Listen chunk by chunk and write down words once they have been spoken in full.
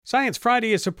Science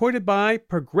Friday is supported by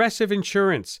Progressive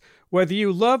Insurance. Whether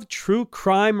you love true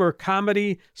crime or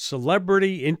comedy,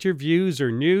 celebrity interviews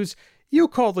or news, you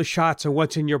call the shots on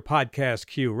what's in your podcast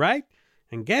queue, right?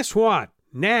 And guess what?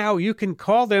 Now you can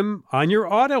call them on your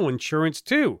auto insurance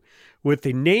too with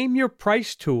the Name Your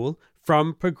Price tool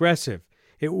from Progressive.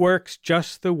 It works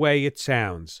just the way it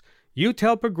sounds. You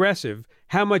tell Progressive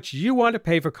how much you want to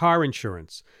pay for car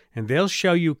insurance, and they'll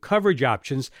show you coverage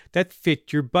options that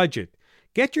fit your budget.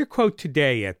 Get your quote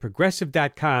today at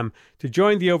Progressive.com to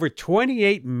join the over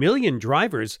 28 million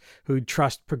drivers who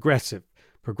trust Progressive.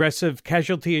 Progressive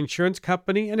Casualty Insurance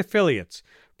Company and Affiliates.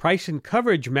 Price and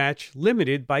coverage match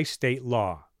limited by state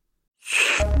law.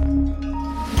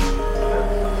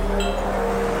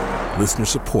 Listener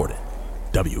supported.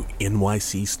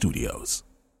 WNYC Studios.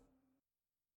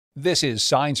 This is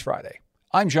Science Friday.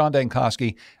 I'm John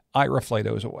Dankosky. Ira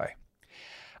Flato's away.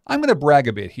 I'm going to brag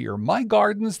a bit here. My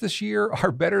gardens this year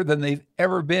are better than they've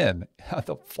ever been.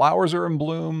 The flowers are in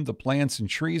bloom, the plants and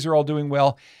trees are all doing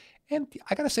well, and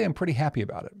I got to say I'm pretty happy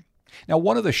about it. Now,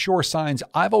 one of the sure signs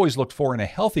I've always looked for in a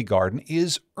healthy garden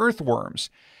is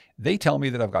earthworms. They tell me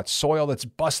that I've got soil that's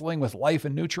bustling with life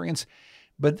and nutrients,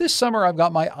 but this summer I've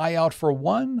got my eye out for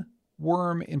one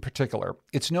worm in particular.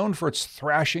 It's known for its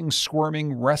thrashing,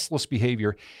 squirming, restless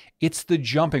behavior. It's the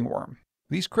jumping worm.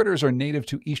 These critters are native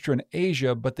to Eastern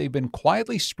Asia, but they've been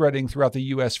quietly spreading throughout the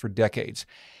U.S. for decades.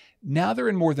 Now they're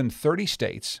in more than 30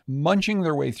 states, munching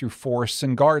their way through forests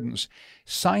and gardens.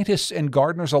 Scientists and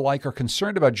gardeners alike are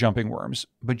concerned about jumping worms,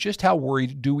 but just how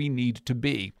worried do we need to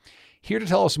be? Here to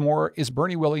tell us more is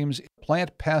Bernie Williams,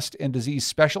 plant, pest, and disease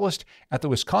specialist at the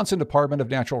Wisconsin Department of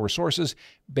Natural Resources,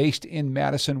 based in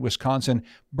Madison, Wisconsin.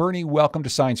 Bernie, welcome to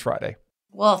Science Friday.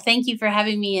 Well, thank you for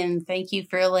having me, and thank you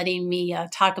for letting me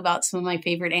talk about some of my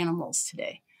favorite animals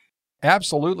today.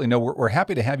 Absolutely. No, we're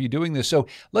happy to have you doing this. So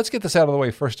let's get this out of the way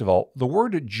first of all. The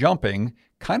word jumping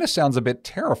kind of sounds a bit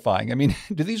terrifying. I mean,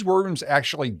 do these worms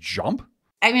actually jump?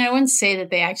 I mean, I wouldn't say that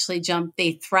they actually jump.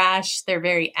 They thrash. They're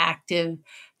very active.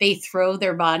 They throw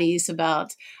their bodies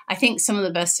about. I think some of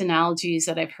the best analogies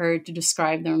that I've heard to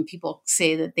describe them, people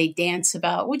say that they dance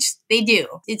about, which they do.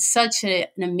 It's such an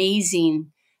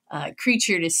amazing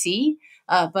creature to see,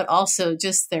 but also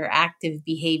just their active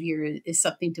behavior is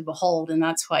something to behold. And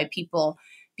that's why people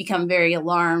become very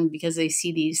alarmed because they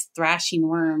see these thrashing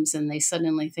worms and they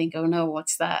suddenly think, oh no,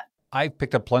 what's that? I've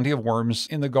picked up plenty of worms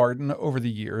in the garden over the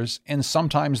years, and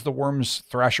sometimes the worms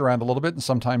thrash around a little bit, and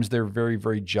sometimes they're very,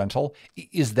 very gentle.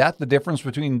 Is that the difference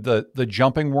between the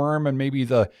jumping worm and maybe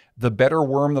the better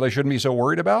worm that I shouldn't be so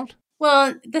worried about?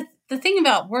 Well, the thing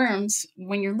about worms,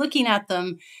 when you're looking at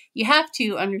them, you have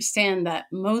to understand that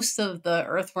most of the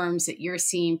earthworms that you're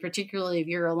seeing, particularly if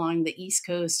you're along the East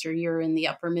Coast or you're in the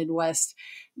upper Midwest,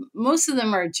 most of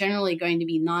them are generally going to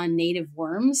be non-native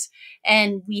worms.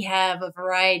 And we have a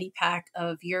variety pack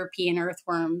of European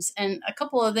earthworms, and a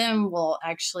couple of them will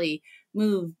actually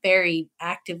move very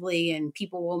actively and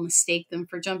people will mistake them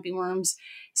for jumping worms.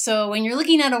 So when you're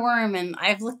looking at a worm, and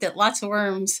I've looked at lots of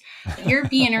worms,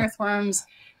 European earthworms,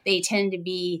 they tend to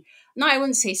be, no, I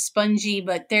wouldn't say spongy,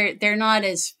 but they're not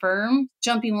as firm.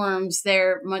 Jumping worms,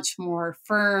 they're much more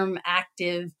firm,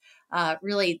 active.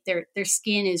 Really, their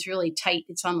skin is really tight.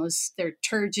 It's almost, they're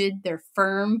turgid, they're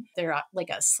firm. They're like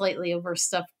a slightly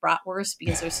overstuffed bratwurst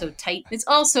because they're so tight. It's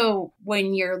also,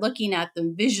 when you're looking at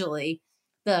them visually,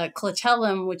 the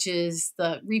clitellum, which is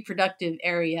the reproductive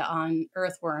area on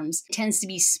earthworms, tends to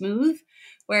be smooth,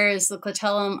 whereas the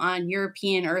clitellum on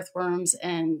European earthworms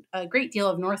and a great deal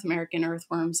of North American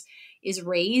earthworms is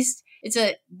raised. It's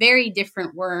a very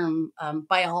different worm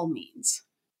by all means.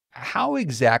 How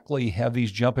exactly have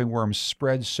these jumping worms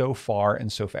spread so far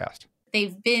and so fast?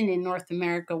 They've been in North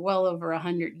America well over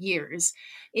 100 years.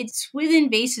 It's with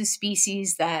invasive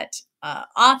species that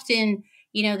often,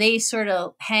 they sort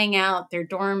of hang out, they're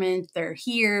dormant, they're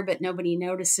here, but nobody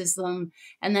notices them.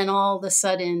 And then all of a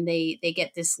sudden they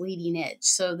get this leading edge.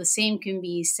 So the same can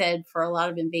be said for a lot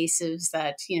of invasives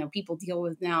that, people deal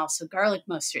with now. So garlic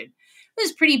mustard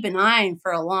was pretty benign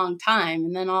for a long time.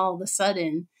 And then all of a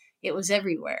sudden it was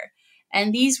everywhere.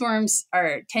 And these worms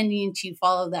are tending to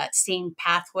follow that same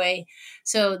pathway.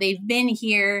 So they've been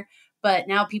here, but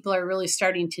now people are really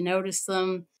starting to notice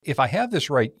them. If I have this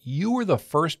right, you were the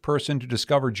first person to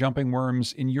discover jumping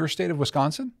worms in your state of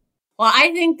Wisconsin? Well,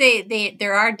 I think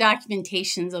there are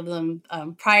documentations of them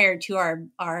prior to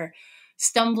our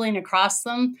stumbling across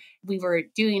them. We were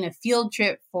doing a field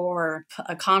trip for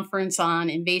a conference on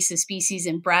invasive species,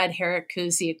 and Brad Herrick,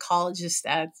 who's the ecologist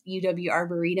at UW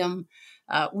Arboretum,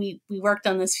 we worked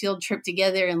on this field trip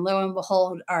together, and lo and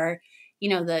behold, our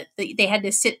they had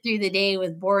to sit through the day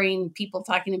with boring people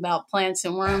talking about plants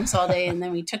and worms all day. And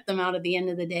then we took them out at the end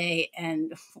of the day,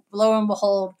 and lo and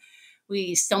behold,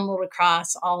 we stumbled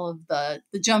across all of the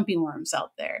jumping worms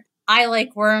out there. I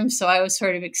like worms, so I was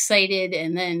sort of excited.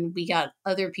 And then we got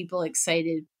other people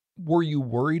excited. Were you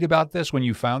worried about this when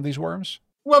you found these worms?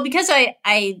 Well, because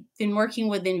I've been working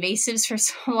with invasives for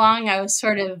so long, I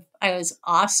was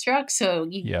awestruck. So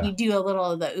you do a little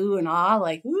of the ooh and ah,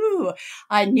 like, ooh,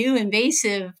 a new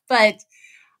invasive. But,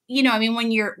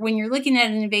 when you're looking at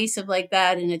an invasive like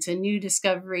that and it's a new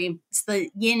discovery, it's the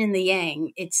yin and the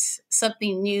yang. It's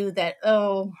something new that,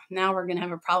 oh, now we're going to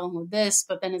have a problem with this.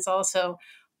 But then it's also,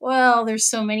 well, there's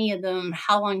so many of them.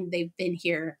 How long they've been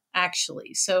here,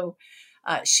 actually? So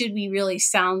should we really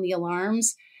sound the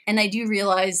alarms? And I do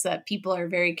realize that people are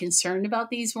very concerned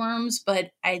about these worms, but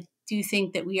I do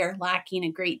think that we are lacking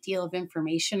a great deal of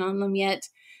information on them yet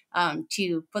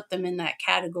to put them in that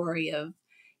category of,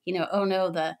 oh no,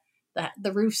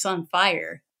 the roof's on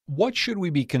fire. What should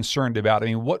we be concerned about? I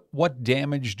mean, what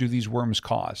damage do these worms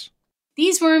cause?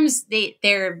 These worms,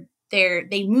 they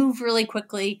move really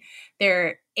quickly.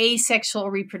 They're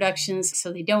asexual reproductions,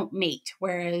 so they don't mate,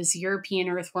 whereas European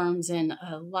earthworms and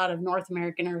a lot of North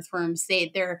American earthworms,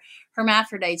 they're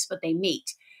hermaphrodites, but they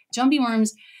mate. Jumping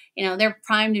worms, they're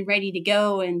primed and ready to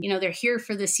go, and they're here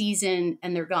for the season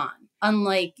and they're gone.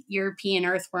 Unlike European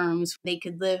earthworms, they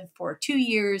could live for 2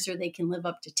 years or they can live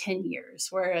up to 10 years,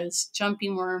 whereas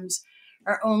jumping worms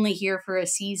are only here for a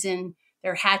season.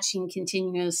 They're hatching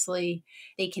continuously.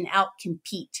 They can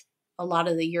outcompete a lot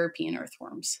of the European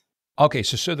earthworms. Okay,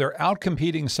 so they're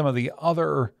outcompeting some of the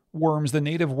other worms, the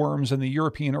native worms and the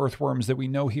European earthworms that we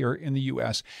know here in the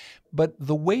U.S. But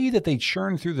the way that they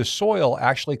churn through the soil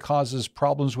actually causes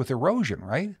problems with erosion,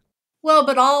 right? Well,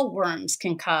 but all worms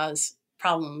can cause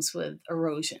problems with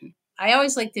erosion. I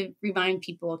always like to remind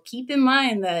people, keep in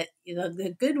mind that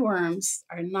the good worms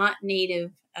are not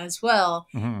native as well,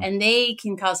 and they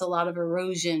can cause a lot of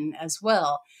erosion as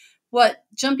well. What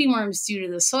jumping worms do to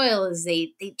the soil is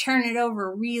they turn it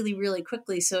over really, really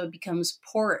quickly, so it becomes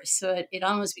porous. So it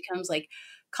almost becomes like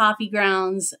coffee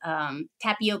grounds,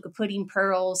 tapioca pudding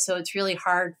pearls. So it's really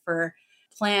hard for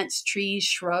plants, trees,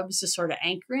 shrubs to sort of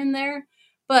anchor in there.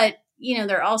 But,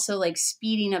 they're also like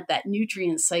speeding up that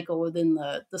nutrient cycle within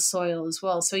the soil as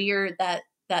well. So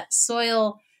that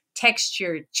soil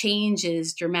texture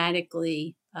changes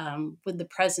dramatically with the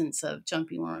presence of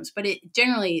jumping worms, but it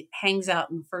generally hangs out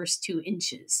in the first 2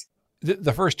 inches.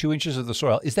 The first 2 inches of the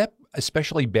soil, is that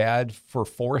especially bad for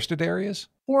forested areas?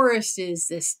 Forest is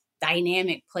this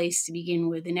dynamic place to begin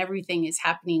with, and everything is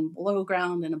happening below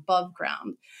ground and above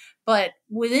ground. But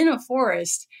within a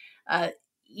forest,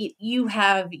 you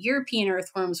have European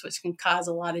earthworms, which can cause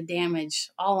a lot of damage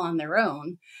all on their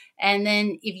own. And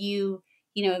then if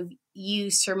you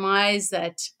surmise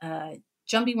that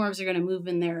jumping worms are going to move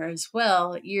in there as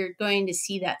well, you're going to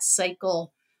see that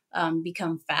cycle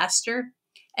become faster.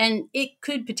 And it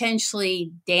could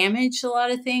potentially damage a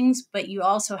lot of things, but you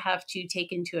also have to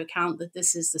take into account that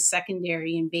this is the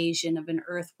secondary invasion of an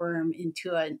earthworm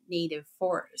into a native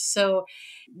forest. So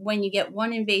when you get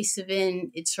one invasive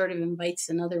in, it sort of invites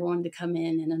another one to come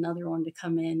in and another one to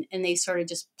come in, and they sort of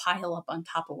just pile up on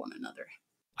top of one another.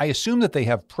 I assume that they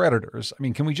have predators. I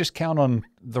mean, can we just count on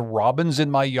the robins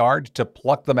in my yard to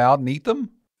pluck them out and eat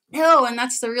them? No, and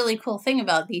that's the really cool thing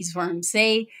about these worms.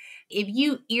 If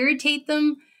you irritate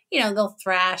them, they'll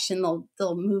thrash and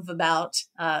they'll move about.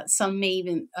 Some may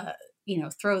even,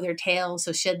 throw their tail,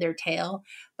 so shed their tail.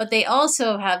 But they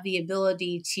also have the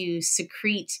ability to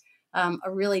secrete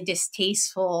a really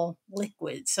distasteful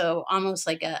liquid. So almost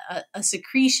like a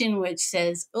secretion which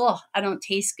says, oh, I don't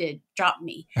taste good, drop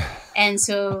me. And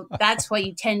so that's why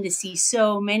you tend to see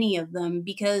so many of them,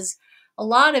 because a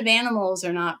lot of animals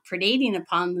are not predating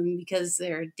upon them because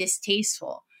they're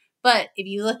distasteful. But if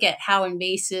you look at how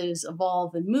invasives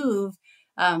evolve and move,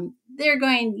 animals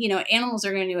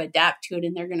are going to adapt to it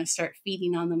and they're going to start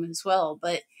feeding on them as well.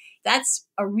 But that's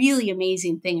a really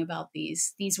amazing thing about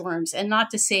these worms. And not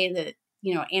to say that,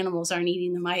 animals aren't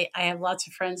eating them. I have lots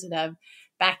of friends that have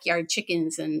backyard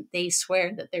chickens and they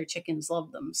swear that their chickens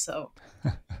love them. So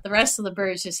the rest of the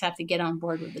birds just have to get on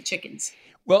board with the chickens.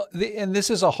 Well, and this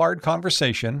is a hard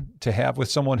conversation to have with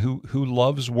someone who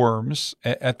loves worms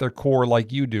at their core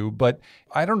like you do. But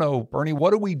I don't know, Bernie,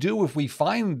 what do we do if we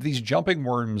find these jumping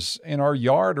worms in our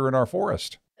yard or in our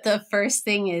forest? The first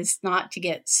thing is not to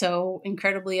get so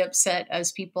incredibly upset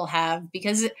as people have,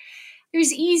 because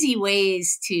there's easy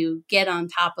ways to get on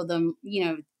top of them.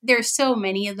 There's so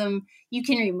many of them, you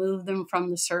can remove them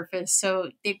from the surface. So,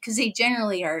 because they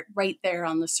generally are right there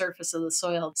on the surface of the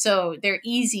soil. So they're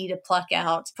easy to pluck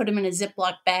out. Put them in a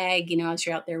Ziploc bag, as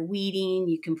you're out there weeding.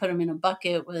 You can put them in a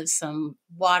bucket with some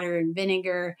water and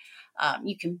vinegar.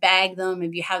 You can bag them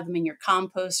if you have them in your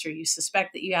compost, or you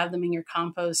suspect that you have them in your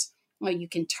compost. Well, you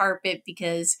can tarp it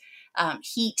because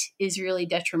heat is really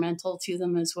detrimental to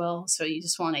them as well. So you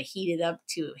just want to heat it up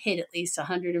to hit at least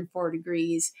 104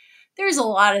 degrees. There's a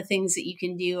lot of things that you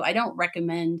can do. I don't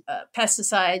recommend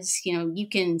pesticides. You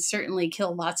can certainly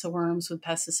kill lots of worms with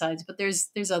pesticides, but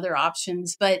there's other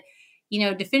options. But,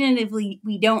 definitively,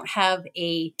 we don't have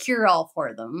a cure-all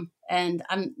for them, and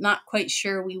I'm not quite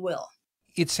sure we will.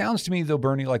 It sounds to me, though,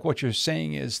 Bernie, like what you're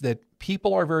saying is that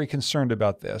people are very concerned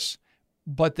about this,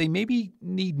 but they maybe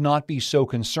need not be so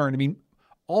concerned. I mean,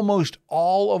 almost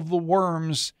all of the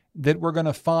worms that we're going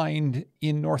to find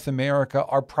in North America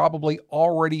are probably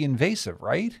already invasive,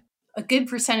 right? A good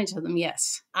percentage of them,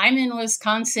 yes. I'm in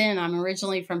Wisconsin. I'm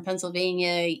originally from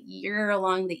Pennsylvania. You're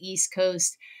along the East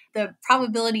Coast. The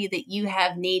probability that you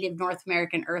have native North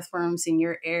American earthworms in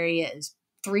your area is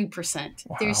 3%.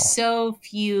 Wow. There's so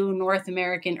few North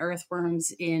American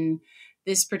earthworms in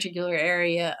this particular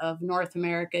area of North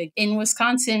America. In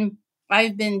Wisconsin,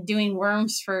 I've been doing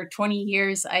worms for 20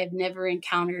 years. I've never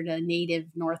encountered a native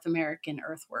North American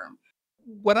earthworm.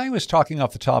 When I was talking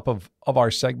off the top of our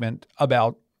segment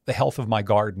about the health of my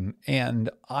garden, and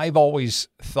I've always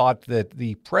thought that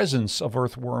the presence of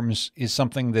earthworms is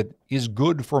something that is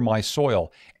good for my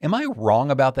soil. Am I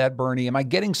wrong about that, Bernie? Am I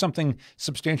getting something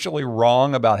substantially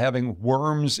wrong about having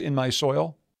worms in my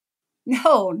soil?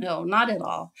 No, not at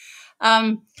all.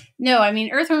 No, I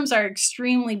mean, earthworms are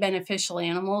extremely beneficial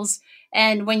animals.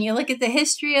 And when you look at the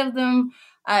history of them,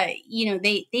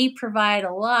 they provide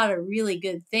a lot of really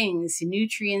good things,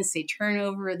 nutrients, they turn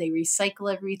over, they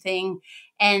recycle everything.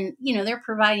 And, they're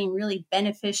providing really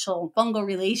beneficial fungal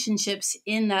relationships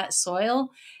in that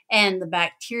soil and the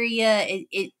bacteria.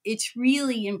 It's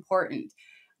really important.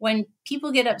 When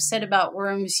people get upset about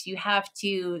worms, you have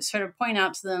to sort of point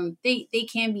out to them, they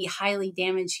can be highly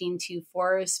damaging to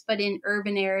forests, but in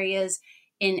urban areas,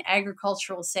 in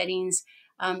agricultural settings,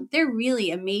 they're really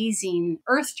amazing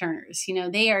earth turners.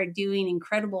 They are doing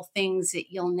incredible things that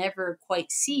you'll never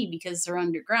quite see because they're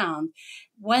underground.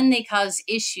 When they cause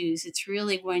issues, it's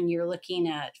really when you're looking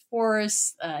at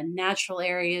forests, natural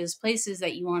areas, places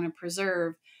that you want to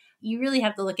preserve. You really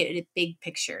have to look at it a big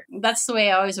picture. That's the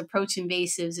way I always approach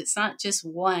invasives. It's not just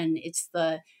one, it's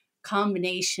the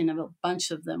combination of a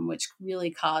bunch of them, which really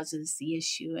causes the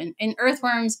issue. And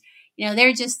earthworms,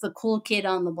 they're just the cool kid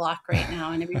on the block right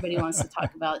now, and everybody wants to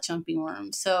talk about jumping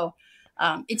worms. So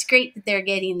it's great that they're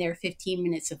getting their 15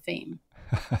 minutes of fame.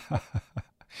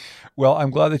 Well,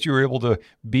 I'm glad that you were able to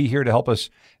be here to help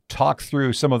us talk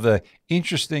through some of the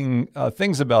interesting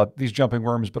things about these jumping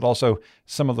worms, but also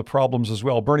some of the problems as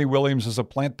well. Bernie Williams is a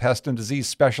plant pest and disease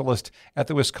specialist at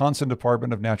the Wisconsin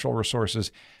Department of Natural Resources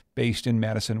based in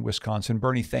Madison, Wisconsin.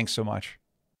 Bernie, thanks so much.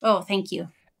 Oh, thank you.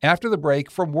 After the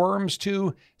break, from worms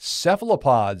to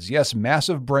cephalopods. Yes,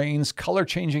 massive brains,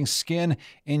 color-changing skin,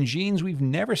 and genes we've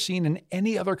never seen in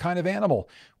any other kind of animal.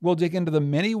 We'll dig into the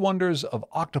many wonders of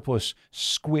octopus,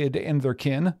 squid, and their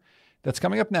kin. That's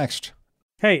coming up next.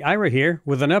 Hey, Ira here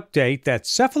with an update that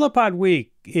Cephalopod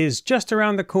Week is just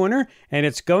around the corner, and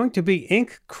it's going to be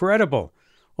incredible.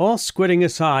 All squidding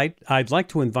aside, I'd like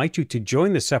to invite you to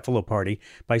join the Cephaloparty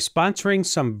by sponsoring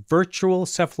some virtual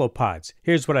cephalopods.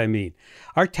 Here's what I mean.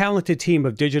 Our talented team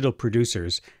of digital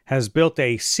producers has built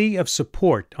a sea of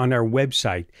support on our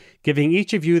website, giving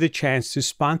each of you the chance to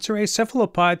sponsor a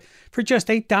cephalopod for just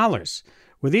 $8.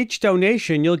 With each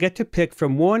donation, you'll get to pick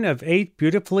from one of 8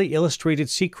 beautifully illustrated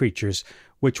sea creatures,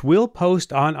 which we'll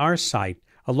post on our site,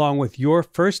 along with your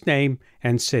first name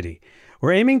and city.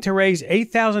 We're aiming to raise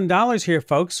 $8,000 here,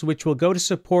 folks, which will go to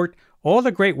support all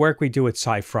the great work we do at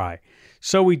Sci-Fry.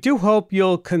 So we do hope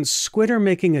you'll consider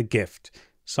making a gift.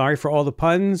 Sorry for all the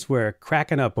puns, we're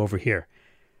cracking up over here.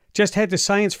 Just head to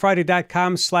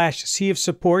sciencefriday.com/sea of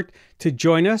support to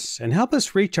join us and help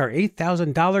us reach our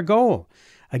 $8,000 goal.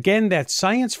 Again, that's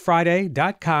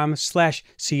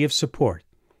sciencefriday.com/sea of support.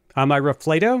 I'm Ira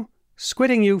Flato,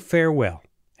 squidding you farewell,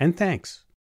 and thanks.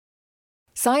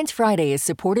 Science Friday is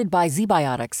supported by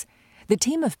ZBiotics. The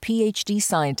team of PhD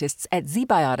scientists at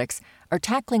ZBiotics are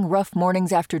tackling rough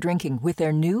mornings after drinking with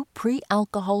their new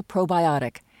pre-alcohol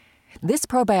probiotic. This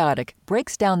probiotic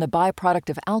breaks down the byproduct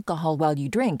of alcohol while you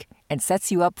drink and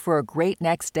sets you up for a great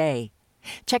next day.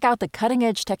 Check out the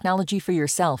cutting-edge technology for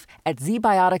yourself at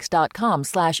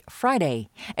zbiotics.com/Friday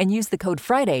and use the code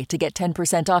Friday to get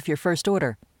 10% off your first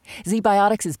order.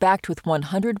 ZBiotics is backed with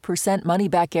 100%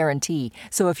 money-back guarantee,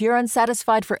 so if you're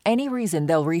unsatisfied for any reason,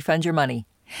 they'll refund your money.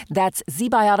 That's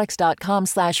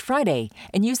zbiotics.com/Friday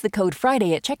and use the code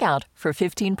Friday at checkout for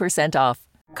 15% off.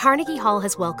 Carnegie Hall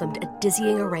has welcomed a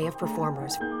dizzying array of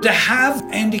performers. To have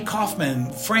Andy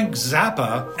Kaufman, Frank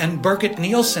Zappa, and Birgit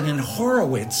Nielsen and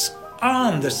Horowitz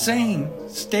on the same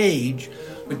stage,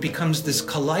 it becomes this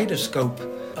kaleidoscope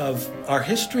of our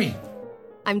history.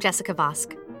 I'm Jessica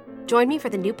Vosk. Join me for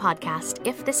the new podcast,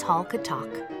 If This Hall Could Talk.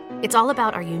 It's all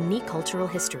about our unique cultural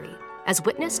history, as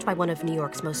witnessed by one of New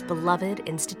York's most beloved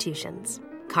institutions,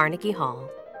 Carnegie Hall.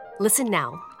 Listen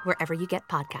now, wherever you get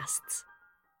podcasts.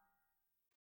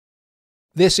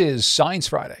 This is Science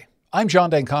Friday. I'm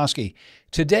John Dankosky.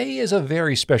 Today is a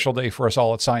very special day for us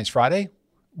all at Science Friday.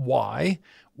 Why?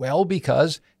 Well,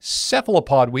 because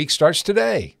Cephalopod Week starts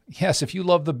today. Yes, if you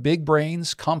love the big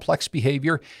brains, complex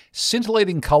behavior,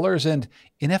 scintillating colors, and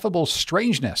ineffable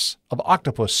strangeness of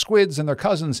octopus, squids, and their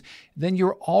cousins, then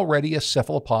you're already a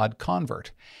cephalopod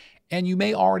convert. And you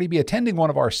may already be attending one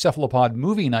of our Cephalopod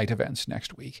movie night events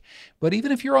next week. But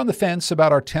even if you're on the fence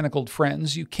about our tentacled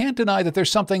friends, you can't deny that there's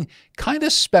something kind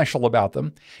of special about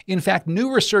them. In fact,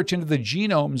 new research into the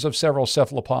genomes of several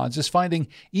cephalopods is finding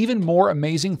even more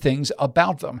amazing things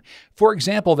about them. For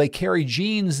example, they carry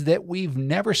genes that we've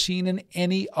never seen in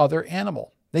any other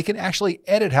animal. They can actually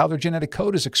edit how their genetic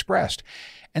code is expressed.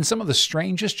 And some of the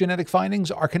strangest genetic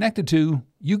findings are connected to,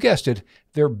 you guessed it,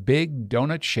 their big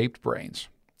donut-shaped brains.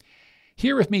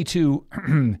 Here with me to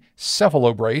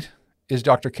cephalobrate is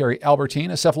Dr. Carrie Albertine,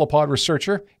 a cephalopod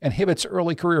researcher and Hibbett's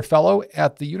Early Career Fellow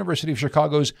at the University of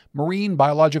Chicago's Marine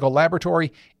Biological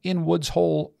Laboratory in Woods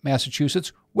Hole,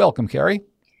 Massachusetts. Welcome, Carrie.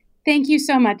 Thank you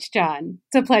so much, John.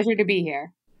 It's a pleasure to be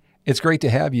here. It's great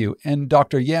to have you. And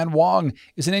Dr. Yan Wang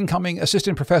is an incoming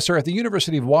assistant professor at the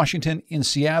University of Washington in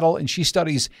Seattle, and she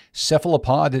studies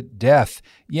cephalopod death.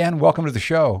 Yan, welcome to the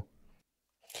show.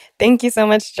 Thank you so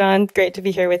much, John. Great to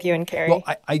be here with you and Carrie. Well,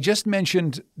 I just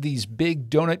mentioned these big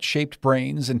donut-shaped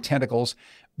brains and tentacles,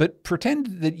 but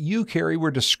pretend that you, Carrie,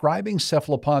 were describing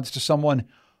cephalopods to someone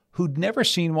who'd never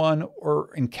seen one or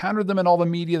encountered them in all the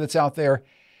media that's out there.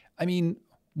 I mean,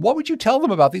 what would you tell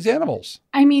them about these animals?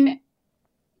 I mean,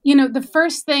 the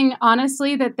first thing,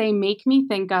 honestly, that they make me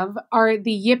think of are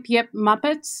the Yip Yip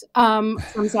Muppets from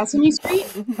Sesame Street.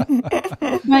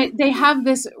 But they have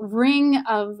this ring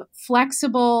of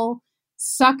flexible,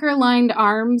 sucker-lined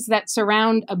arms that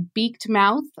surround a beaked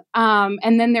mouth.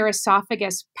 And then their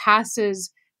esophagus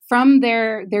passes from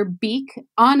their beak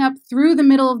on up through the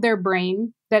middle of their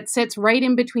brain that sits right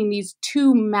in between these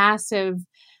two massive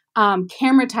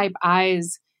camera-type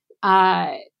eyes,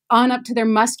 on up to their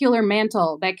muscular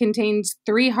mantle that contains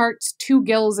 3 hearts, 2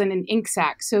 gills, and an ink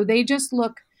sac. So they just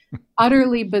look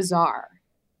utterly bizarre.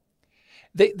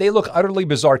 They look utterly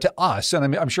bizarre to us,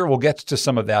 and I'm sure we'll get to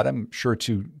some of that. I'm sure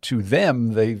to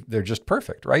them, they're just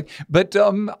perfect, right? But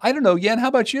I don't know, Yan, how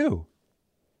about you?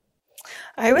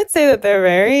 I would say that they're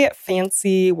very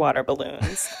fancy water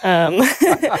balloons.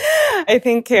 I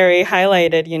think Carrie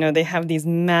highlighted, they have these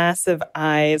massive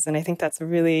eyes, and I think that's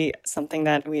really something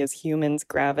that we as humans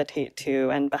gravitate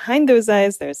to. And behind those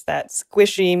eyes, there's that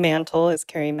squishy mantle, as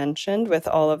Carrie mentioned, with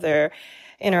all of their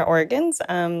inner organs.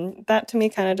 That to me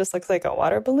kind of just looks like a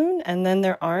water balloon. And then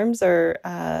their arms are,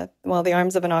 the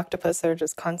arms of an octopus are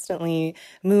just constantly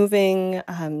moving,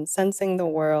 sensing the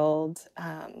world.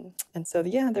 And so,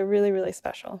 they're really, really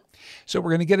special. So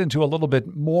we're going to get into a little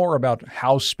bit more about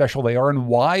how special they are and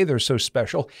why they're so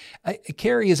special.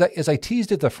 Carrie, as I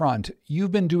teased at the front,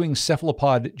 you've been doing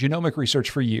cephalopod genomic research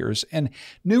for years, and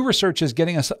new research is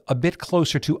getting us a bit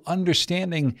closer to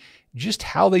understanding just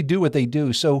how they do what they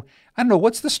do. So I don't know,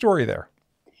 what's the story there?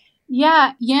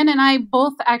 Yeah, Yan and I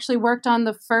both actually worked on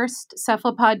the first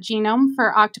cephalopod genome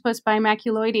for Octopus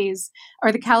bimaculoides,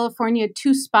 or the California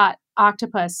two-spot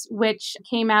octopus, which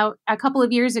came out a couple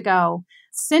of years ago.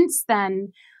 Since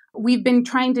then, we've been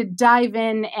trying to dive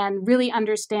in and really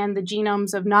understand the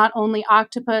genomes of not only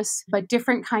octopus, but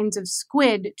different kinds of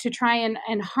squid to try and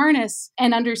harness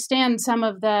and understand some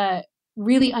of the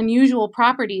really unusual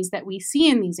properties that we see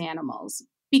in these animals.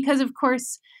 Because, of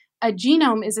course, a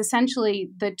genome is essentially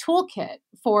the toolkit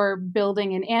for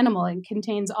building an animal. It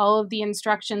contains all of the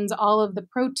instructions, all of the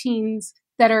proteins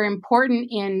that are important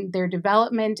in their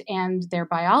development and their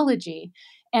biology.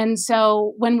 And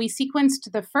so when we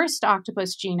sequenced the first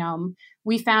octopus genome,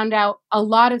 we found out a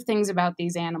lot of things about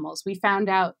these animals. We found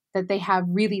out that they have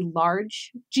really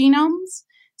large genomes.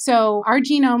 So our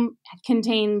genome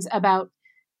contains about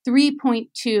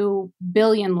 3.2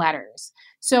 billion letters.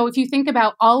 So if you think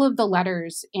about all of the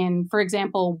letters in, for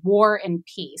example, war and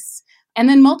peace, and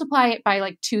then multiply it by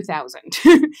like 2,000,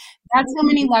 that's how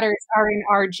many letters are in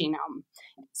our genome.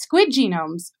 Squid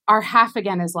genomes are half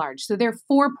again as large. So they're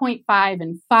 4.5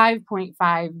 and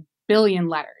 5.5 billion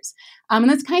letters. And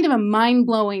that's kind of a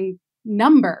mind-blowing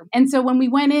number. And so when we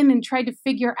went in and tried to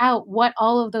figure out what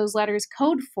all of those letters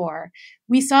code for,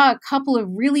 we saw a couple of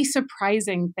really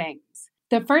surprising things.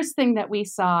 The first thing that we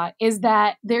saw is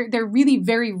that they're really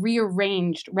very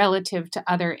rearranged relative to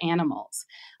other animals.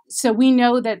 So we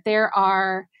know that there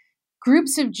are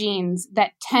groups of genes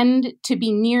that tend to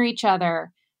be near each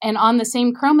other and on the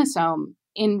same chromosome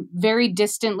in very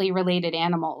distantly related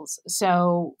animals.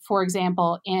 So, for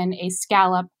example, in a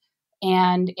scallop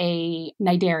and a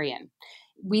cnidarian.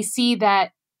 We see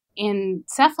that in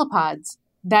cephalopods,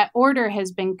 that order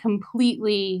has been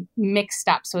completely mixed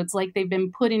up. So it's like they've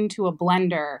been put into a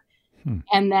blender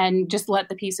and then just let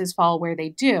the pieces fall where they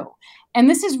do. And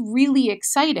this is really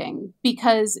exciting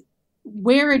because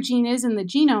where a gene is in the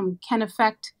genome can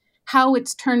affect how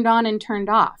it's turned on and turned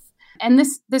off. And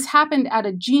this happened at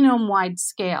a genome-wide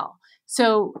scale.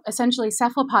 So essentially,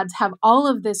 cephalopods have all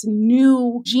of this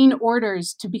new gene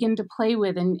orders to begin to play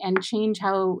with and change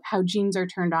how genes are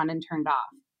turned on and turned off.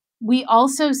 We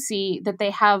also see that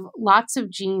they have lots of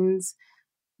genes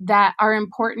that are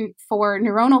important for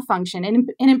neuronal function,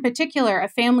 and in particular, a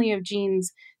family of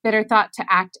genes that are thought to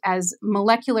act as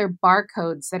molecular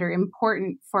barcodes that are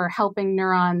important for helping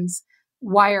neurons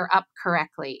wire up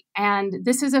correctly. And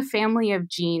this is a family of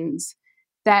genes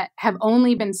that have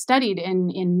only been studied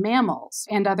in mammals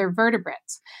and other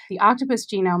vertebrates. The octopus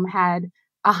genome had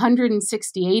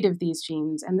 168 of these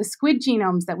genes, and the squid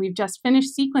genomes that we've just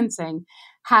finished sequencing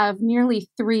have nearly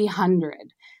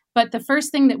 300. But the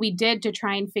first thing that we did to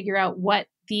try and figure out what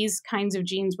these kinds of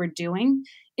genes were doing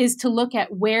is to look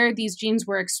at where these genes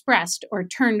were expressed or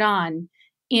turned on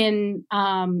in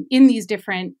these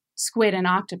different squid and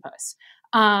octopus.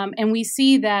 And we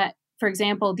see that, for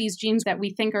example, these genes that we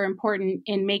think are important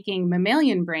in making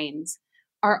mammalian brains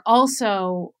are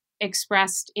also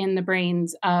expressed in the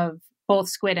brains of both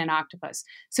squid and octopus.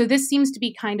 So this seems to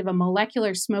be kind of a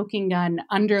molecular smoking gun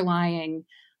underlying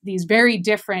these very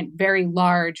different, very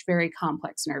large, very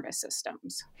complex nervous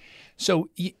systems. So,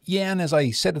 Yan, as I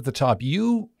said at the top,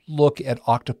 you look at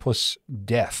octopus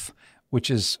death, which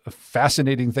is a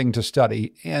fascinating thing to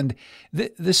study. And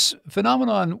this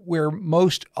phenomenon where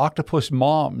most octopus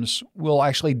moms will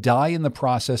actually die in the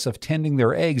process of tending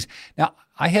their eggs. Now,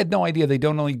 I had no idea they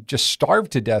don't only just starve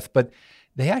to death, but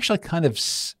they actually kind of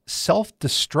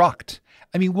self-destruct.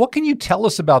 I mean, what can you tell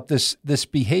us about this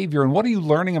behavior, and what are you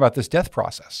learning about this death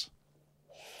process?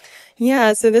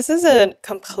 Yeah, so this is a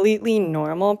completely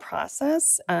normal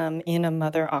process in a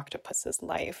mother octopus's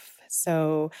life.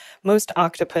 So most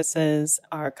octopuses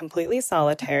are completely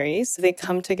solitary. So they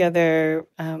come together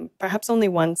perhaps only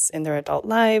once in their adult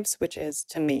lives, which is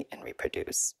to mate and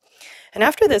reproduce. And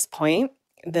after this point,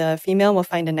 the female will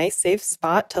find a nice safe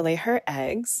spot to lay her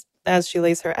eggs. As she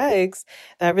lays her eggs,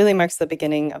 that really marks the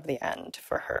beginning of the end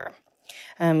for her.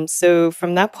 So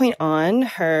from that point on,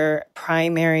 her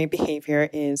primary behavior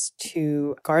is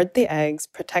to guard the eggs,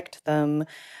 protect them,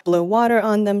 blow water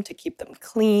on them to keep them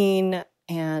clean,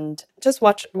 and just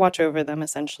watch over them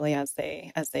essentially as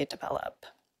they develop.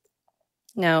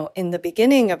 Now, in the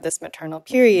beginning of this maternal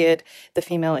period, the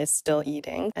female is still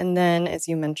eating. And then, as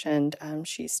you mentioned,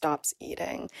 she stops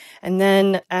eating. And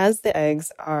then as the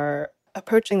eggs are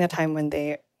approaching the time when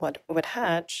they would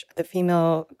hatch, the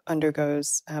female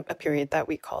undergoes a period that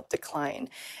we call decline.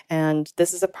 And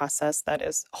this is a process that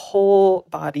is whole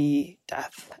body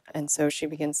death. And so she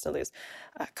begins to lose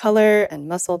color and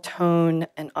muscle tone,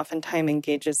 and oftentimes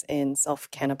engages in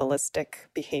self-cannibalistic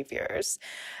behaviors.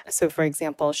 So, for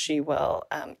example, she will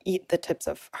eat the tips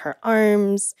of her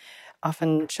arms.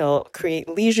 Often she'll create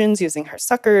lesions using her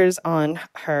suckers on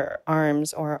her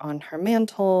arms or on her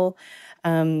mantle,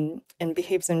 and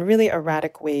behaves in really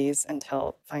erratic ways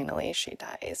until finally she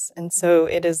dies. And so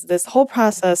it is this whole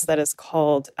process that is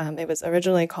called, it was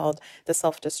originally called the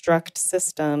self-destruct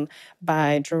system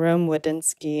by Jerome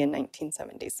Wodinsky in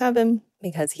 1977,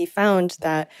 because he found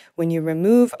that when you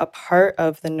remove a part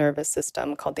of the nervous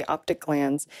system called the optic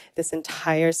glands, this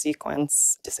entire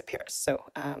sequence disappears. So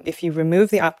if you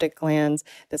remove the optic glands,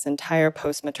 this entire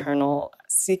postmaternal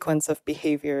sequence of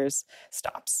behaviors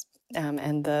stops.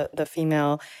 And the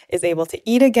female is able to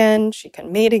eat again, she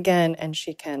can mate again, and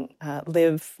she can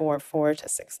live for 4 to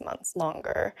 6 months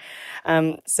longer.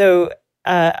 So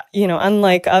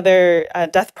unlike other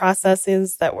death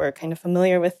processes that we're kind of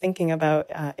familiar with thinking about,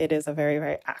 it is a very,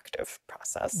 very active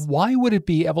process. Why would it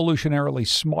be evolutionarily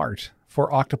smart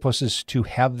for octopuses to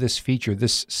have this feature,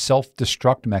 this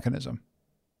self-destruct mechanism?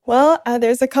 Well,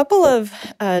 there's a couple of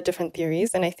different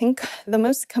theories, and I think the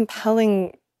most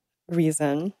compelling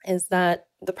reason is that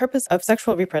the purpose of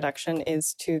sexual reproduction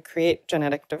is to create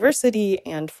genetic diversity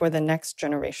and for the next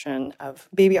generation of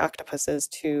baby octopuses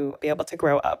to be able to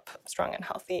grow up strong and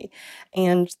healthy.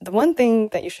 And the one thing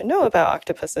that you should know about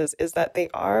octopuses is that they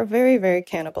are very, very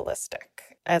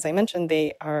cannibalistic. As I mentioned,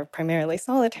 they are primarily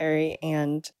solitary,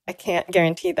 and I can't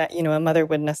guarantee that, a mother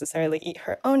would necessarily eat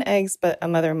her own eggs, but a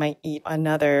mother might eat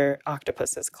another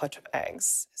octopus's clutch of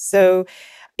eggs. So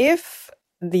if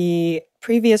the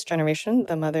previous generation,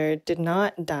 the mother did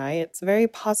not die, it's very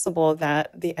possible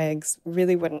that the eggs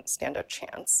really wouldn't stand a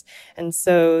chance. And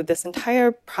so this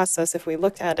entire process, if we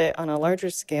looked at it on a larger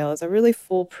scale, is a really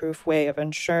foolproof way of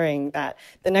ensuring that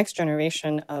the next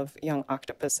generation of young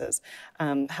octopuses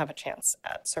have a chance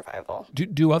at survival.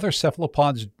 Do other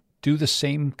cephalopods do the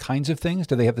same kinds of things?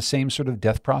 Do they have the same sort of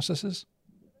death processes?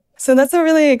 So that's a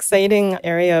really exciting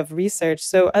area of research.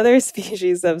 So other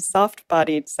species of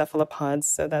soft-bodied cephalopods,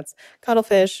 so that's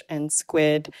cuttlefish and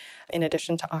squid, in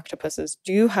addition to octopuses,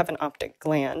 do have an optic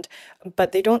gland,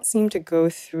 but they don't seem to go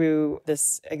through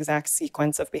this exact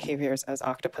sequence of behaviors as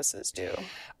octopuses do.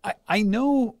 I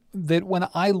know that when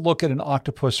I look at an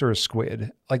octopus or a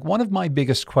squid, like one of my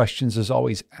biggest questions is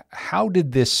always, how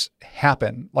did this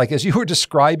happen? Like as you were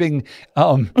describing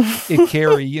it,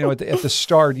 Carrie, at the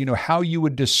start, how you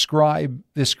would describe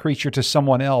this creature to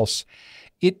someone else,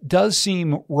 it does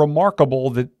seem remarkable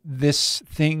that this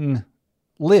thing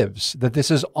lives, that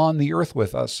this is on the earth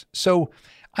with us. So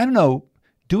I don't know,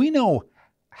 do we know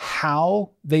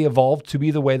how they evolved to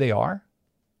be the way they are?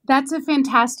 That's a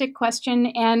fantastic question.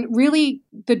 And really,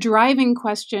 the driving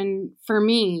question for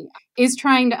me is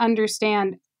trying to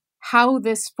understand how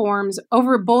this forms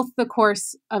over both the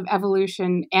course of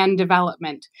evolution and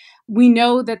development. We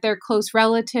know that their close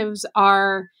relatives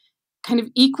are kind of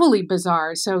equally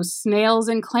bizarre. So snails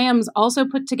and clams also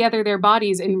put together their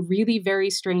bodies in really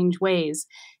very strange ways.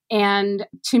 And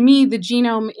to me, the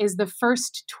genome is the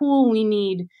first tool we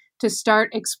need to start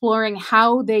exploring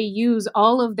how they use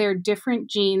all of their different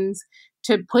genes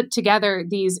to put together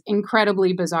these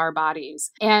incredibly bizarre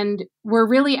bodies. And we're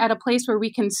really at a place where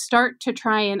we can start to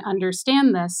try and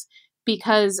understand this,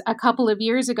 because a couple of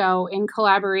years ago, in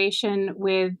collaboration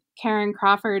with Karen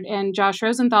Crawford and Josh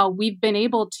Rosenthal, we've been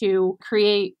able to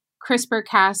create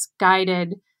CRISPR-Cas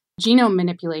guided genome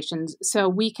manipulations. So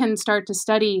we can start to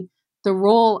study the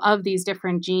role of these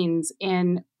different genes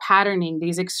in patterning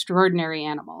these extraordinary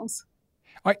animals.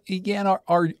 Again,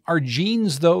 are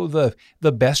genes, though,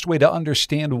 the best way to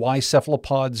understand why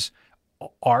cephalopods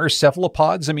are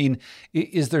cephalopods? I mean,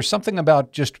 is there something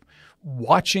about just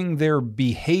watching their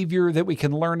behavior that we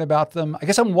can learn about them? I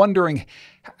guess I'm wondering,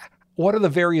 what are the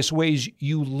various ways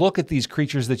you look at these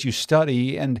creatures that you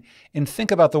study and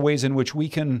think about the ways in which we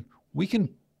can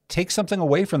take something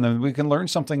away from them? We can learn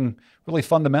something really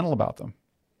fundamental about them.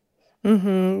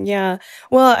 Mm-hmm, yeah.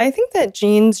 Well, I think that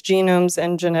genes, genomes,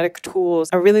 and genetic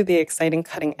tools are really the exciting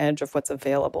cutting edge of what's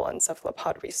available in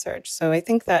cephalopod research. So I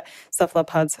think that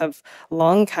cephalopods have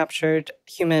long captured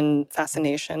human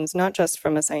fascinations, not just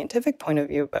from a scientific point of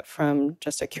view, but from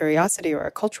just a curiosity or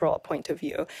a cultural point of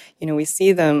view. We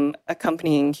see them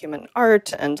accompanying human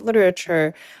art and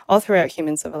literature all throughout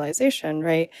human civilization,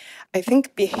 right? I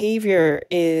think behavior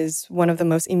is one of the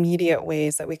most immediate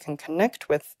ways that we can connect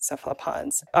with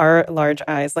cephalopods. Our large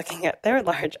eyes, looking at their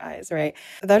large eyes, right?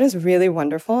 That is really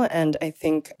wonderful, and I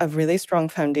think a really strong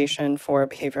foundation for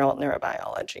behavioral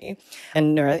neurobiology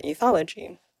and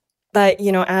neuroethology. But,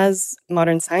 as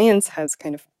modern science has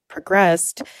kind of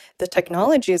progressed, the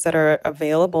technologies that are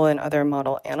available in other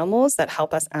model animals that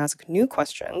help us ask new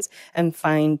questions and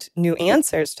find new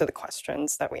answers to the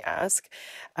questions that we ask,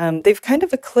 they've kind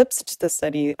of eclipsed the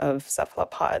study of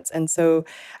cephalopods. And so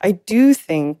I do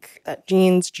think that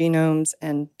genes, genomes,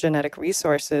 and genetic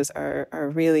resources are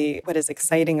really what is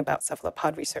exciting about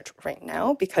cephalopod research right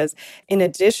now, because in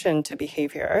addition to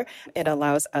behavior, it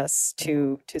allows us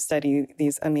to study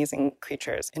these amazing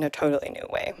creatures in a totally new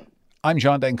way. I'm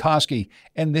John Dankosky,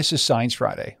 and this is Science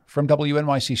Friday from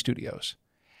WNYC Studios.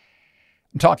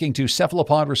 I'm talking to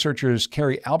cephalopod researchers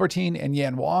Carrie Albertine and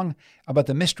Yan Wang about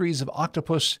the mysteries of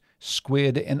octopus,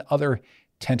 squid, and other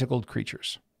tentacled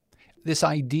creatures. This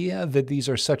idea that these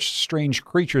are such strange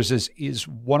creatures is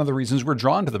one of the reasons we're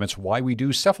drawn to them. It's why we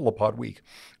do Cephalopod Week.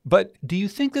 But do you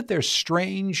think that they're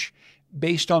strange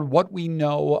based on what we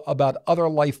know about other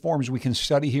life forms we can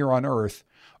study here on Earth?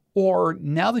 Or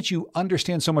now that you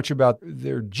understand so much about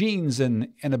their genes and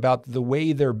about the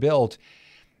way they're built,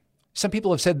 some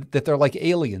people have said that they're like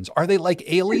aliens. Are they like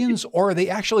aliens or are they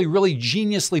actually really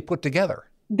geniusly put together?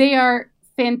 They are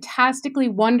fantastically,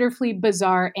 wonderfully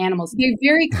bizarre animals. They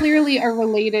very clearly are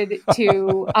related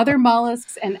to other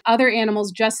mollusks and other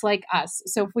animals just like us.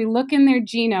 So if we look in their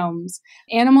genomes,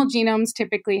 animal genomes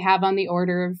typically have on the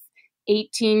order of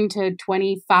 18 to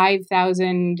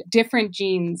 25,000 different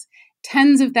genes.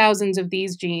 Tens of thousands of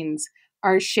these genes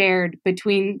are shared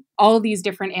between all of these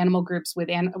different animal groups with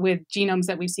genomes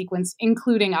that we've sequenced,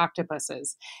 including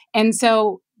octopuses. And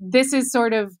so this is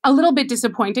sort of a little bit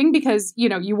disappointing because,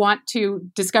 you want to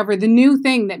discover the new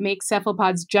thing that makes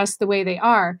cephalopods just the way they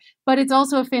are. But it's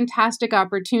also a fantastic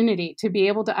opportunity to be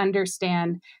able to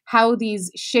understand how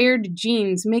these shared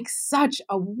genes make such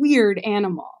a weird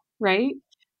animal, right?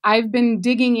 I've been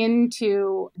digging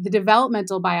into the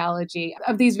developmental biology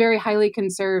of these very highly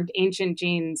conserved ancient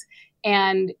genes.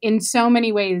 And in so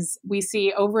many ways, we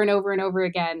see over and over and over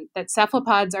again that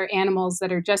cephalopods are animals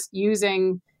that are just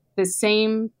using the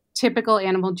same typical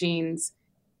animal genes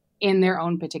in their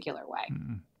own particular way.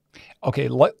 Okay,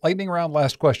 lightning round,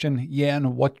 last question.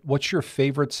 Yan, what's your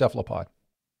favorite cephalopod?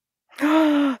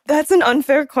 That's an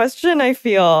unfair question, I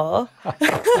feel.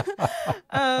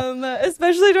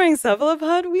 Especially during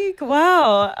Cephalopod week.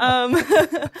 Wow.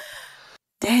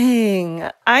 Dang.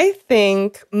 I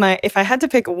think if I had to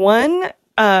pick one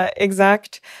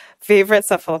exact favorite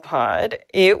cephalopod,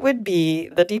 it would be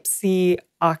the deep sea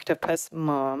octopus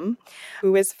mom,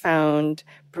 who is found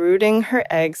brooding her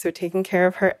eggs, so taking care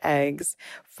of her eggs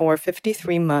for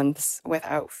 53 months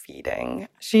without feeding.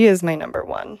 She is my number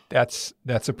one. That's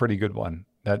a pretty good one.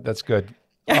 That's good.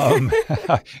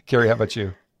 Carrie, how about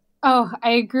you? Oh,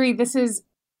 I agree. This is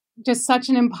just such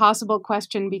an impossible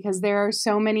question because there are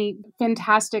so many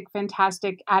fantastic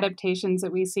adaptations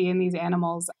that we see in these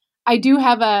animals. I do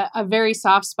have a very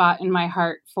soft spot in my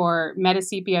heart for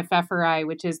Metasepia pfefferi,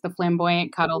 which is the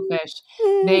flamboyant cuttlefish.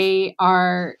 They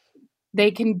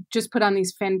can just put on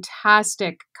these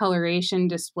fantastic coloration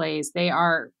displays. They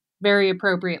are very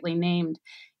appropriately named.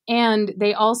 And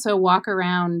they also walk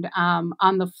around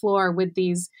on the floor with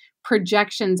these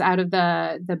projections out of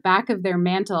the back of their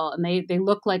mantle, and they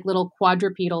look like little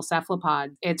quadrupedal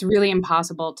cephalopods. It's really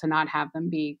impossible to not have them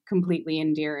be completely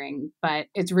endearing, but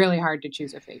it's really hard to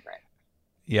choose a favorite.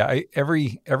 Yeah,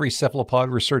 every cephalopod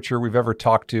researcher we've ever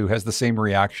talked to has the same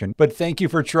reaction. But thank you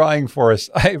for trying for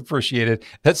us. I appreciate it.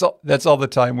 That's all the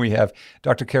time we have.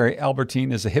 Dr. Carrie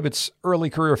Albertine is a Hibbett's Early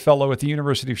Career Fellow at the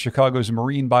University of Chicago's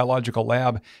Marine Biological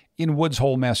Lab in Woods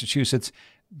Hole, Massachusetts.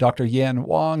 Dr. Yan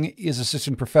Wang is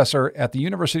Assistant Professor at the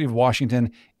University of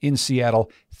Washington in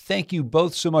Seattle. Thank you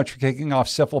both so much for kicking off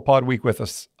Cephalopod Week with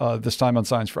us this time on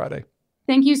Science Friday.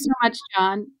 Thank you so much,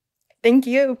 John. Thank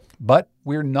you. But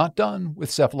we're not done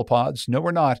with cephalopods. No,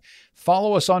 we're not.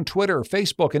 Follow us on Twitter,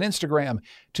 Facebook, and Instagram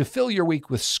to fill your week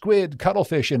with squid,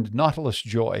 cuttlefish, and nautilus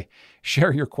joy.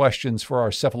 Share your questions for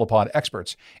our cephalopod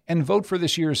experts and vote for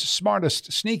this year's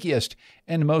smartest, sneakiest,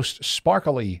 and most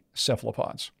sparkly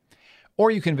cephalopods. Or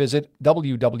you can visit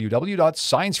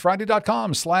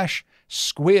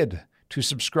www.sciencefriday.com/squid to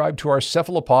subscribe to our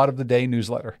Cephalopod of the Day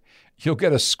newsletter. You'll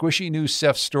get a squishy new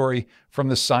Ceph story from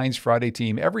the Science Friday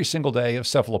team every single day of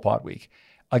Cephalopod Week.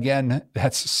 Again,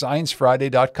 that's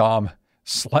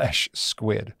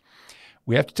sciencefriday.com/squid.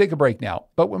 We have to take a break now,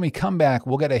 but when we come back,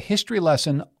 we'll get a history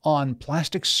lesson on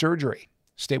plastic surgery.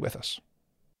 Stay with us.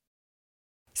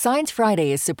 Science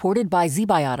Friday is supported by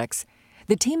ZBiotics.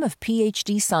 The team of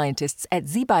PhD scientists at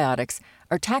ZBiotics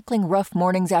are tackling rough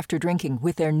mornings after drinking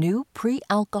with their new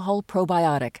pre-alcohol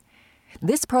probiotic.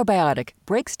 This probiotic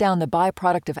breaks down the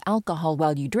byproduct of alcohol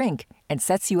while you drink and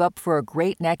sets you up for a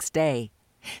great next day.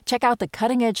 Check out the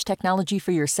cutting-edge technology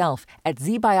for yourself at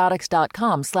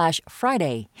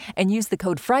zbiotics.com/Friday and use the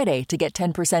code Friday to get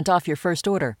 10% off your first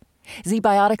order.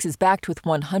 ZBiotics is backed with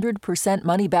 100%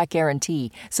 money-back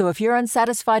guarantee, so if you're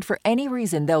unsatisfied for any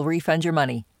reason, they'll refund your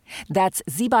money. That's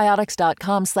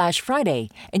zbiotics.com/Friday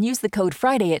and use the code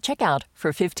Friday at checkout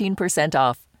for 15%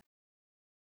 off.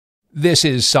 This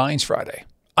is Science Friday.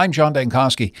 I'm John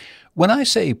Dankosky. When I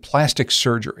say plastic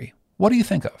surgery, what do you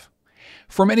think of?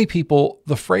 For many people,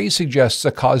 the phrase suggests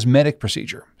a cosmetic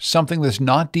procedure, something that's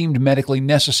not deemed medically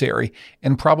necessary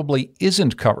and probably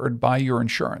isn't covered by your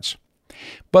insurance.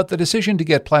 But the decision to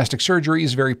get plastic surgery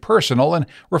is very personal and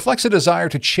reflects a desire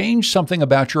to change something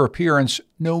about your appearance,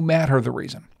 no matter the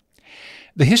reason.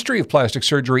 The history of plastic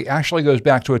surgery actually goes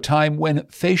back to a time when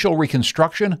facial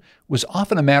reconstruction was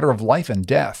often a matter of life and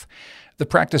death. The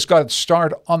practice got its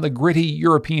start on the gritty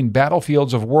European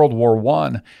battlefields of World War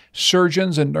I.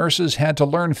 Surgeons and nurses had to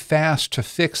learn fast to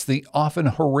fix the often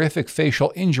horrific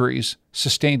facial injuries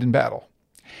sustained in battle.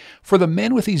 For the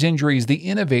men with these injuries, the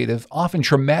innovative, often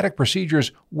traumatic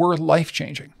procedures were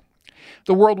life-changing.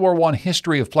 The World War I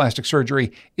history of plastic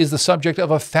surgery is the subject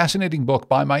of a fascinating book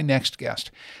by my next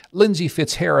guest. Lindsay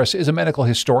Fitzharris is a medical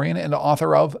historian and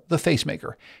author of The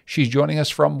Facemaker. She's joining us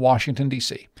from Washington,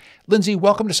 D.C. Lindsay,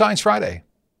 welcome to Science Friday.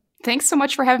 Thanks so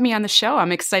much for having me on the show.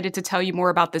 I'm excited to tell you more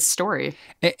about this story.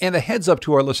 And a heads up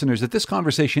to our listeners that this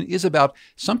conversation is about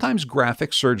sometimes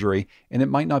graphic surgery, and it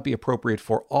might not be appropriate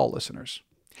for all listeners.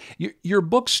 Your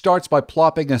book starts by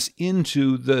plopping us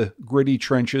into the gritty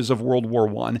trenches of World War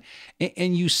I,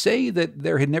 and you say that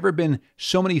there had never been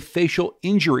so many facial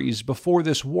injuries before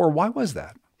this war. Why was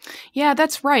that? Yeah,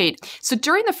 that's right. So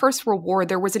during the First World War,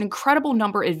 there was an incredible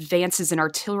number of advances in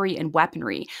artillery and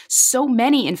weaponry. So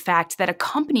many, in fact, that a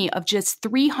company of just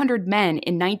 300 men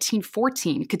in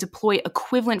 1914 could deploy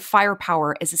equivalent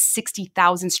firepower as a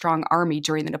 60,000-strong army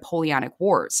during the Napoleonic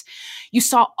Wars. You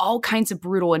saw all kinds of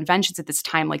brutal inventions at this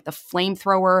time, like the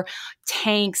flamethrower,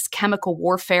 tanks, chemical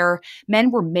warfare.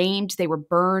 Men were maimed, they were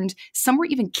burned. Some were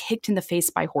even kicked in the face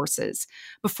by horses.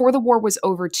 Before the war was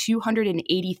over,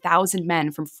 280,000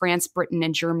 men from France, Britain,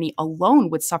 and Germany alone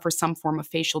would suffer some form of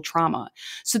facial trauma.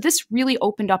 So this really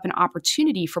opened up an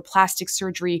opportunity for plastic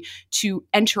surgery to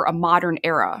enter a modern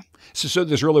era. So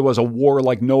this really was a war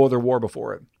like no other war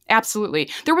before it. Absolutely.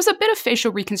 There was a bit of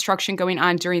facial reconstruction going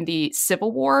on during the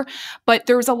Civil War, but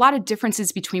there was a lot of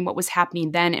differences between what was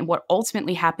happening then and what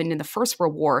ultimately happened in the First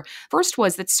World War. First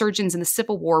was that surgeons in the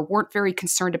Civil War weren't very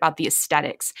concerned about the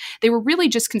aesthetics. They were really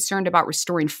just concerned about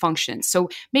restoring function, so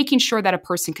making sure that a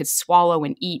person could swallow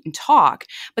and eat and talk,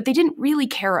 but they didn't really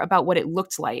care about what it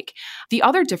looked like. The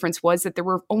other difference was that there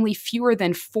were only fewer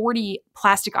than 40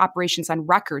 plastic operations on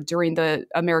record during the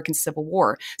American Civil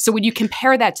War. So when you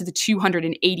compare that to the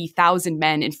 280,000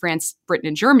 men in France, Britain,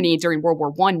 and Germany during World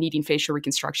War I needing facial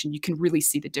reconstruction, you can really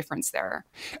see the difference there.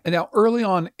 And now, early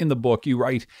on in the book, you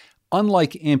write,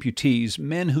 unlike amputees,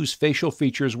 men whose facial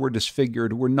features were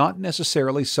disfigured were not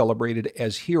necessarily celebrated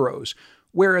as heroes.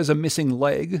 Whereas a missing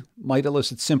leg might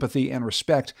elicit sympathy and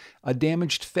respect, a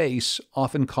damaged face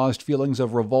often caused feelings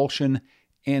of revulsion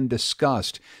and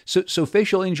disgust. So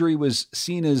facial injury was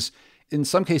seen as, in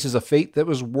some cases, a fate that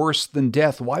was worse than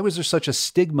death. Why was there such a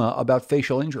stigma about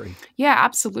facial injury? Yeah,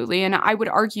 absolutely. And I would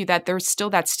argue that there's still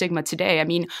that stigma today. I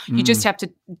mean, you just have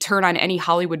to turn on any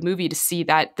Hollywood movie to see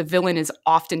that the villain is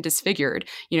often disfigured.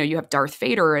 You know, you have Darth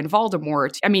Vader and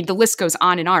Voldemort. I mean, the list goes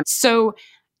on and on. So,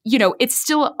 you know, it's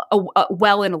still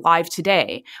well and alive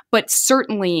today. But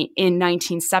certainly in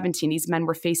 1917, these men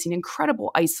were facing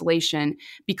incredible isolation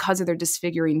because of their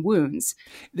disfiguring wounds.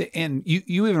 And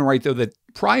you even write, though, that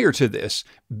prior to this,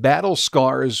 battle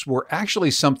scars were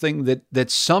actually something that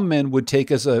some men would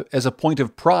take as a point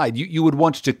of pride. You would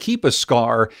want to keep a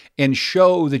scar and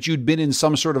show that you'd been in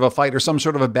some sort of a fight or some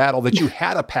sort of a battle, that you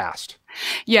had a past.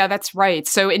 Yeah, that's right.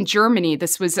 So in Germany,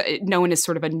 this was known as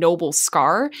sort of a noble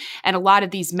scar. And a lot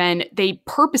of these men, they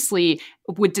purposely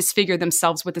would disfigure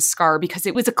themselves with a scar because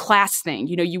it was a class thing.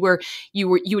 You know,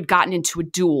 you had gotten into a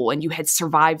duel and you had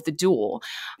survived the duel.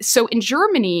 So in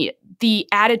Germany, the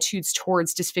attitudes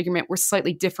towards disfigurement were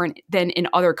slightly different than in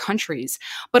other countries.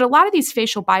 But a lot of these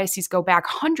facial biases go back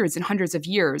hundreds and hundreds of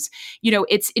years. You know,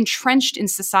 it's entrenched in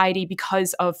society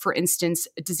because of, for instance,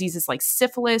 diseases like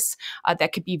syphilis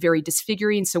that could be very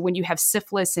disfiguring. So when you have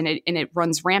syphilis and it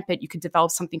runs rampant, you could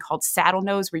develop something called saddle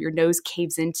nose, where your nose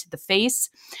caves into the face.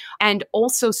 And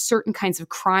also certain kinds of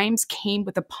crimes came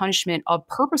with the punishment of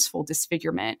purposeful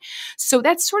disfigurement. So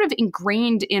that's sort of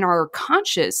ingrained in our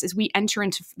conscious as we enter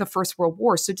into the First World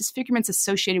War. So disfigurement's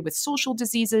associated with social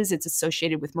diseases, it's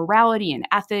associated with morality and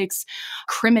ethics,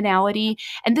 criminality.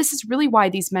 And this is really why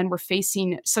these men were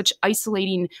facing such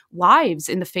isolating lives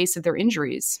in the face of their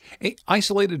injuries.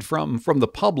 Isolated from the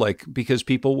public, because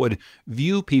people would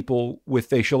view people with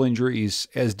facial injuries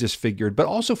as disfigured, but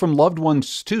also from loved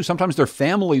ones too. Sometimes their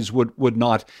families would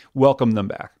not welcome them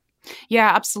back. Yeah,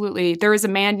 absolutely. There is a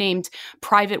man named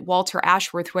Private Walter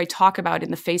Ashworth who I talk about in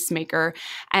The Facemaker,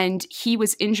 and he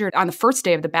was injured on the first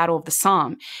day of the Battle of the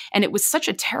Somme. And it was such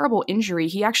a terrible injury.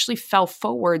 He actually fell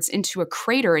forwards into a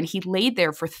crater and he laid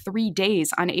there for 3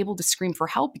 days, unable to scream for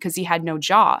help because he had no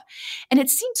jaw. And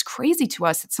it seems crazy to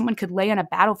us that someone could lay on a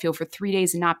battlefield for 3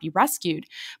 days and not be rescued.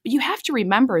 But you have to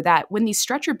remember that when these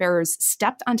stretcher bearers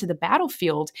stepped onto the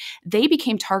battlefield, they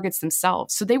became targets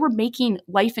themselves. So they were making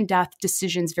life and death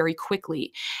decisions very very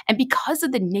quickly. And because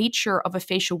of the nature of a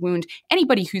facial wound,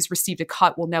 anybody who's received a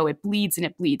cut will know it bleeds and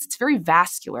it bleeds. It's very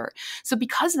vascular. So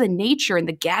because of the nature and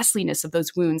the ghastliness of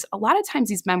those wounds, a lot of times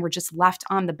these men were just left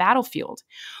on the battlefield.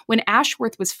 When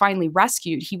Ashworth was finally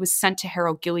rescued, he was sent to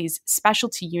Harold Gillies'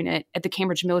 specialty unit at the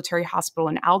Cambridge Military Hospital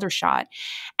in Aldershot,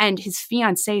 and his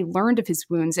fiancée learned of his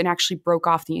wounds and actually broke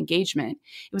off the engagement.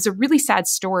 It was a really sad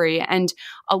story, and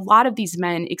a lot of these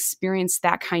men experienced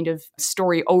that kind of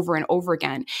story over and over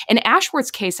again. In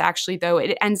Ashworth's case, actually, though,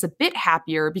 it ends a bit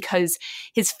happier because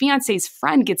his fiancée's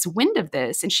friend gets wind of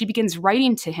this, and she begins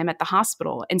writing to him at the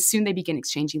hospital, and soon they begin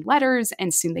exchanging letters,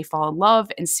 and soon they fall in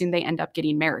love, and soon they end up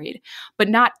getting married. But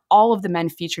not all of the men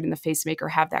featured in The Facemaker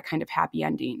have that kind of happy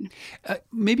ending.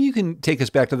 Maybe you can take us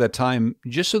back to that time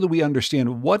just so that we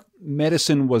understand what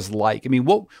medicine was like. I mean,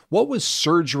 what was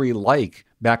surgery like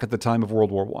back at the time of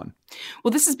World War I?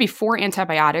 Well, this is before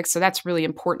antibiotics, so that's really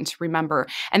important to remember.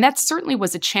 And that certainly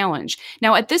was a challenge.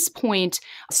 Now, at this point,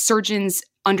 surgeons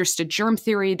understood germ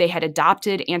theory. They had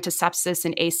adopted antisepsis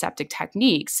and aseptic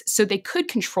techniques, so they could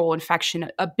control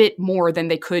infection a bit more than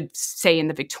they could, say, in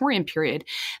the Victorian period.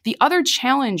 The other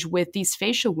challenge with these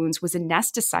facial wounds was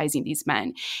anesthetizing these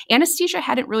men. Anesthesia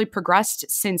hadn't really progressed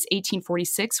since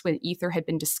 1846 when ether had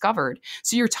been discovered.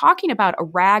 So you're talking about a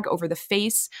rag over the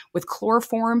face with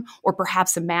chloroform or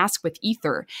perhaps a mask with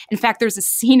ether. In fact, there's a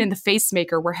scene in The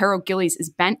Facemaker where Harold Gillies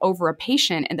is bent over a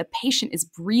patient and the patient is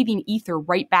breathing ether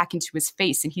right back into his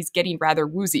face, and he's getting rather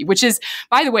woozy, which is,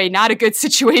 by the way, not a good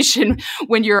situation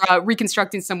when you're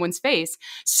reconstructing someone's face.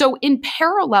 So in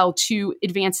parallel to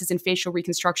advances in facial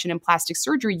reconstruction and plastic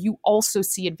surgery, you also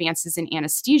see advances in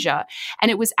anesthesia. And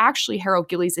it was actually Harold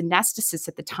Gillies' anesthetist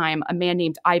at the time, a man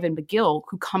named Ivan McGill,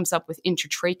 who comes up with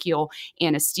intratracheal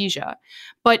anesthesia.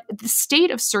 But the state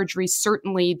of surgery,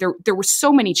 certainly, there were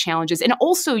so many challenges. And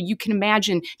also, you can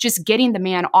imagine just getting the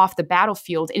man off the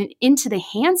battlefield and into the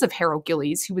hands of Harold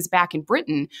Gillies, who was back in Britain,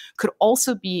 could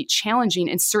also be challenging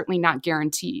and certainly not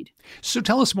guaranteed. So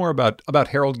tell us more about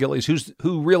Harold Gillies,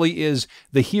 who really is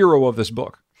the hero of this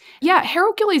book. Yeah,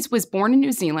 Harold Gillies was born in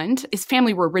New Zealand. His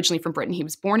family were originally from Britain. He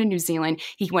was born in New Zealand.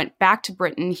 He went back to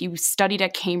Britain. He studied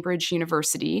at Cambridge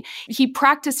University. He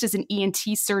practiced as an ENT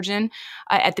surgeon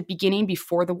at the beginning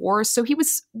before the war. So he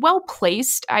was well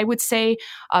placed, I would say,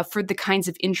 for the kinds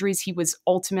of injuries he was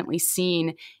ultimately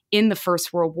seeing in the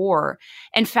First World War.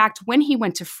 In fact, when he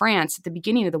went to France at the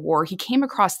beginning of the war, he came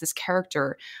across this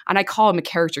character, and I call him a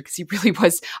character because he really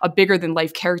was a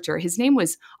bigger-than-life character. His name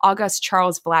was Auguste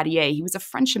Charles Valadier. He was a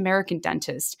French-American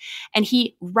dentist, and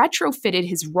he retrofitted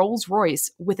his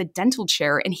Rolls-Royce with a dental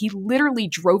chair, and he literally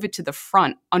drove it to the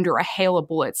front under a hail of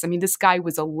bullets. I mean, this guy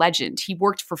was a legend. He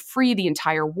worked for free the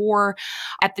entire war.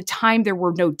 At the time, there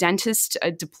were no dentists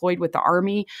deployed with the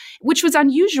army, which was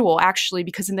unusual, actually,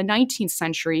 because in the 19th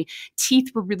century,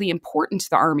 teeth were really important to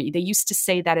the army. They used to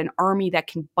say that an army that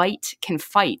can bite can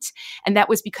fight. And that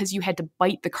was because you had to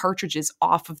bite the cartridges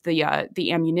off of the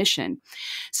ammunition.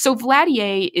 So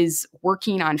Valadier is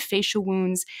working on facial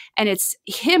wounds, and it's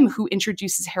him who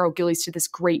introduces Harold Gillies to this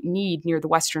great need near the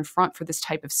Western Front for this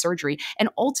type of surgery, and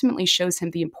ultimately shows him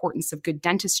the importance of good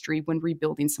dentistry when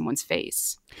rebuilding someone's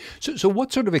face. So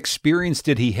what sort of experience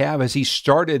did he have as he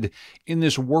started in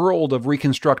this world of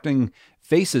reconstructing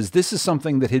faces? This is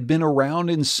something that had been around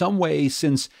in some way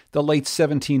since the late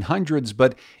 1700s,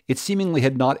 but it seemingly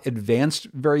had not advanced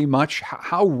very much.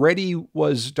 How ready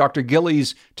was Dr.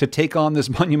 Gillies to take on this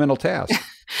monumental task?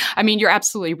 I mean, you're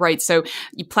absolutely right. So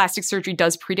plastic surgery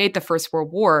does predate the First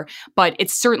World War, but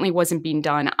it certainly wasn't being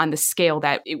done on the scale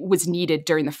that it was needed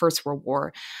during the First World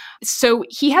War. So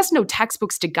he has no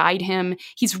textbooks to guide him.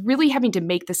 He's really having to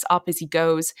make this up as he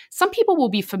goes. Some people will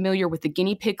be familiar with the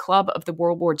Guinea Pig Club of the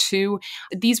World War II.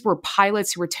 These were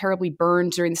pilots who were terribly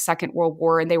burned during the Second World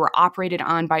War, and they were operated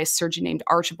on by a surgeon named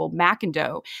Archibald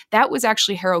McIndoe. That was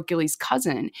actually Harold Gillies'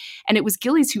 cousin, and it was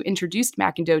Gillies who introduced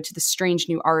McIndoe to the strange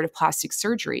new art of plastic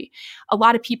surgery. A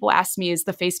lot of people ask me, is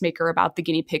The Facemaker about the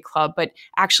Guinea Pig Club? But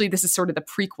actually, this is sort of the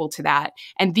prequel to that.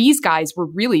 And these guys were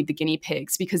really the guinea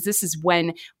pigs, because this is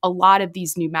when a lot of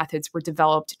these new methods were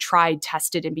developed, tried,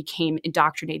 tested, and became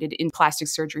indoctrinated in plastic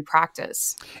surgery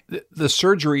practice. The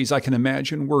surgeries, I can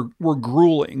imagine, were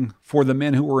grueling for the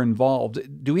men who were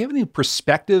involved. Do we have any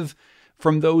perspective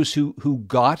from those who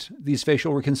got these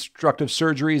facial reconstructive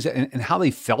surgeries and how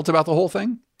they felt about the whole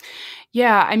thing?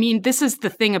 Yeah, I mean, this is the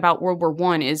thing about World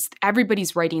War I is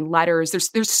everybody's writing letters.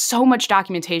 There's so much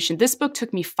documentation. This book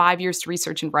took me 5 years to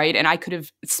research and write, and I could have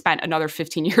spent another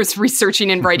 15 years researching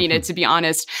and writing it, to be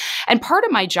honest. And part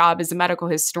of my job as a medical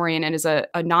historian and as a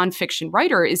nonfiction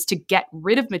writer is to get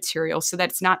rid of material so that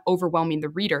it's not overwhelming the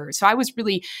reader. So I was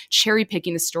really cherry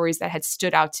picking the stories that had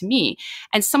stood out to me.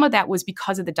 And some of that was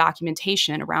because of the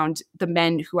documentation around the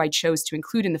men who I chose to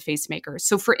include in the Facemaker.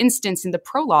 So for instance, in the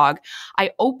prologue,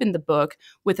 I opened the book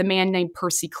with a man named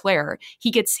Percy Clare.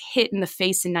 He gets hit in the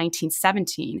face in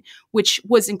 1917, which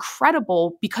was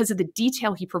incredible because of the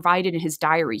detail he provided in his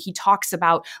diary. He talks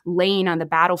about laying on the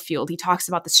battlefield. He talks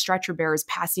about the stretcher bearers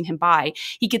passing him by.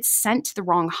 He gets sent to the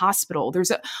wrong hospital. There's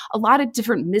a lot of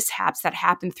different mishaps that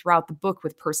happen throughout the book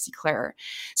with Percy Clare.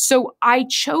 So I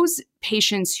chose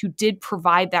patients who did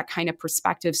provide that kind of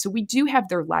perspective. So we do have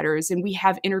their letters and we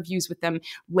have interviews with them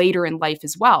later in life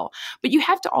as well. But you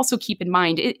have to also keep in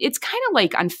mind, it's kind of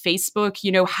like on Facebook,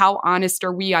 how honest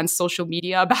are we on social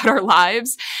media about our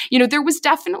lives? There was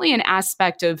definitely an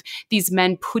aspect of these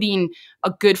men putting a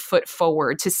good foot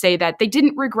forward to say that they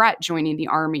didn't regret joining the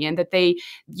army and that they,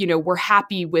 were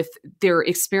happy with their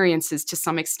experiences to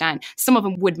some extent. Some of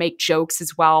them would make jokes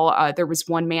as well. There was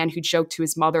one man who joked to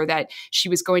his mother that she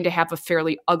was going to have a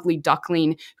fairly ugly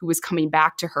duckling who was coming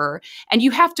back to her. And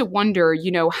you have to wonder,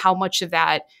 how much of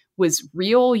that was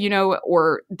real,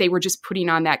 or they were just putting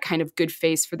on that kind of good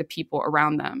face for the people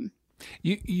around them.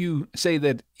 You say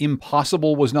that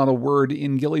impossible was not a word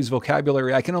in Gillies'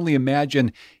 vocabulary. I can only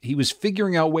imagine he was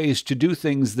figuring out ways to do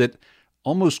things that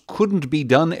almost couldn't be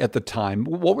done at the time.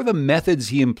 What were the methods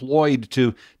he employed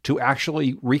to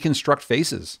actually reconstruct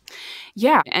faces?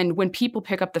 Yeah. And when people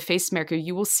pick up the Facemaker,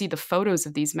 you will see the photos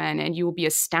of these men and you will be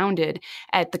astounded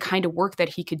at the kind of work that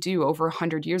he could do over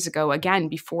 100 years ago, again,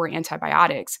 before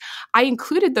antibiotics. I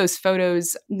included those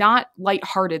photos not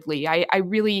lightheartedly. I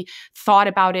really thought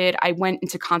about it. I went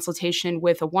into consultation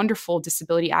with a wonderful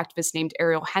disability activist named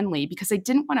Ariel Henley because I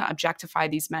didn't want to objectify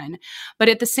these men. But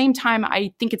at the same time,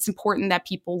 I think it's important that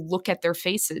people look at their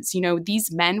faces.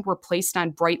 These men were placed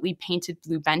on brightly painted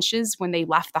blue benches when they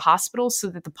left the hospital so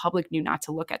that the public knew not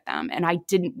to look at them. And I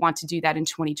didn't want to do that in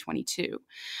 2022.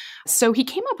 So he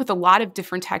came up with a lot of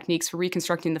different techniques for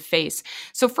reconstructing the face.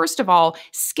 So first of all,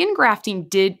 skin grafting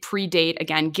did predate,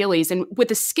 again, Gillies. And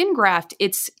with a skin graft,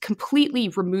 it's completely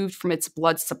removed from its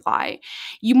blood supply.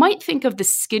 You might think of the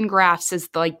skin grafts as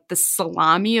like the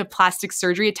salami of plastic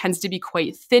surgery. It tends to be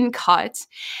quite thin cut.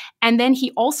 And then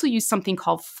he also used something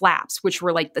called flaps, which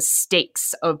were like the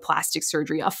steaks of plastic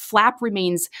surgery. A flap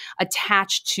remains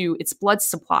attached to its blood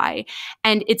supply,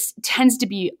 and it tends to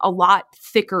be a lot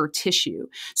thicker tissue.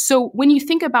 So when you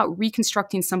think about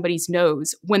reconstructing somebody's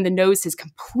nose, when the nose has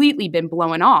completely been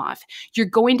blown off, you're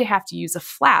going to have to use a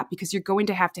flap because you're going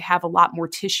to have a lot more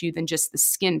tissue than just the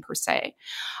skin per se.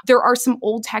 There are some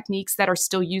old techniques that are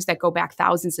still used that go back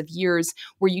thousands of years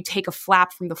where you take a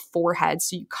flap from the forehead.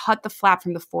 So you cut the flap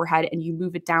from the forehead and you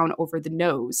move it down over the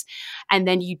nose. And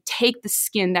then you take the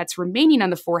skin that's remaining on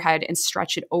the forehead and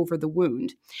stretch it over the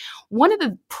wound. One of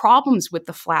the problems with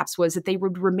the flaps was that they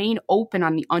would remain open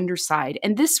on the underside,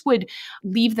 and this would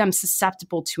leave them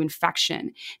susceptible to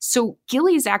infection. So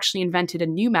Gillies actually invented a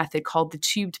new method called the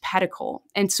tubed pedicle.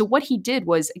 And so what he did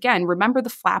was, again, remember the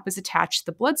flap is attached to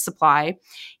the blood supply.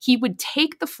 He would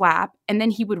take the flap and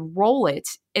then he would roll it,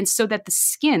 and so that the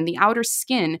skin, the outer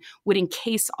skin, would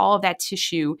encase all of that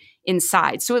tissue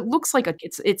inside. So it looks like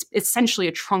it's essentially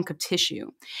a trunk of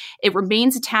tissue. It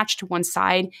remains attached to one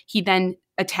side. He then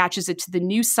attaches it to the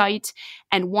new site.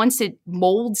 And once it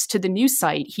molds to the new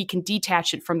site, he can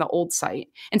detach it from the old site.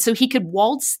 And so he could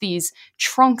waltz these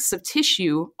trunks of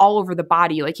tissue all over the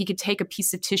body. Like he could take a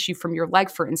piece of tissue from your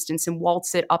leg, for instance, and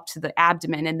waltz it up to the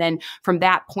abdomen. And then from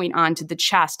that point on to the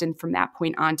chest, and from that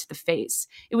point on to the face.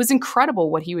 It was incredible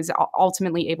what he was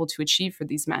ultimately able to achieve for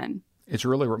these men. It's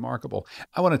really remarkable.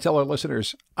 I want to tell our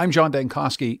listeners, I'm John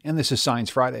Dankosky, and this is Science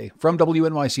Friday from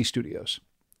WNYC Studios.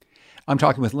 I'm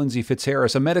talking with Lindsay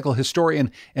Fitzharris, a medical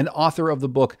historian and author of the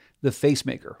book, The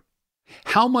Facemaker.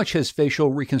 How much has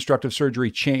facial reconstructive surgery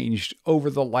changed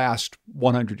over the last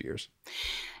 100 years?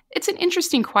 It's an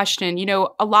interesting question.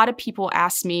 A lot of people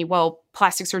ask me, well,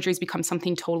 plastic surgery has become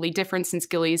something totally different since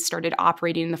Gillies started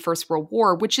operating in the First World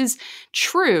War, which is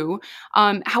true.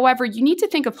 However, you need to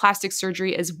think of plastic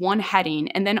surgery as one heading,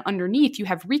 and then underneath you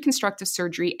have reconstructive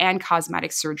surgery and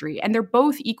cosmetic surgery, and they're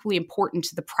both equally important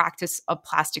to the practice of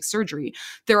plastic surgery.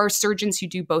 There are surgeons who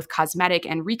do both cosmetic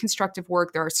and reconstructive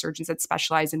work. There are surgeons that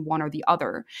specialize in one or the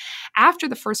other. After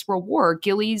the First World War,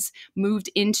 Gillies moved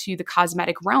into the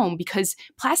cosmetic realm because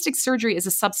plastic surgery as a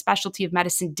subspecialty of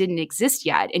medicine didn't exist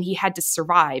yet, and he had to to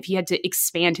survive. He had to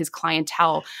expand his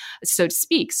clientele, so to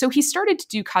speak. So he started to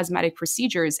do cosmetic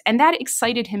procedures, and that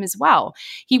excited him as well.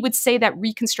 He would say that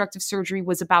reconstructive surgery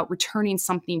was about returning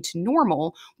something to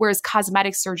normal, whereas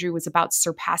cosmetic surgery was about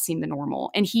surpassing the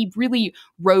normal. And he really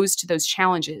rose to those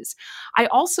challenges. I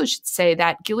also should say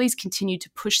that Gillies continued to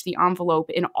push the envelope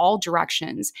in all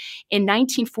directions. In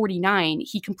 1949,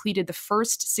 he completed the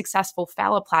first successful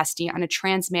phalloplasty on a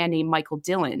trans man named Michael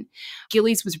Dillon.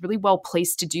 Gillies was really well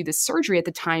placed to do this surgery at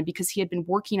the time because he had been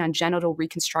working on genital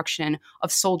reconstruction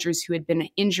of soldiers who had been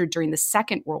injured during the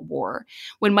Second World War.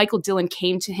 When Michael Dillon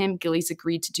came to him, Gillies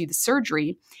agreed to do the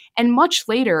surgery. And much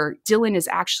later, Dillon is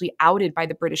actually outed by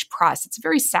the British press. It's a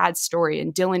very sad story,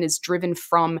 and Dillon is driven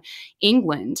from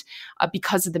England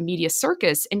because of the media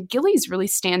circus, and Gillies really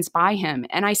stands by him.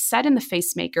 And I said in The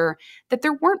Facemaker that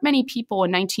there weren't many people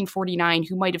in 1949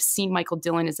 who might have seen Michael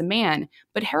Dillon as a man,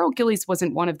 but Harold Gillies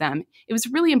wasn't one of them. It was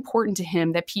really important to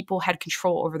him that people had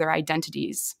control over their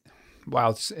identities.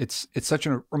 Wow, it's such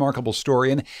a remarkable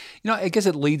story. And, I guess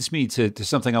it leads me to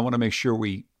something I want to make sure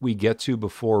we get to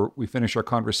before we finish our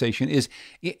conversation is,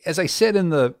 as I said in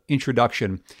the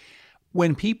introduction,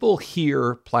 when people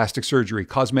hear plastic surgery,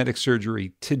 cosmetic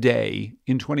surgery today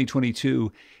in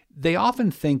 2022, they often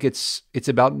think it's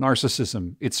about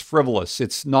narcissism. It's frivolous.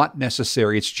 It's not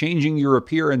necessary. It's changing your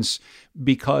appearance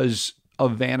because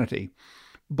of vanity.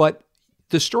 But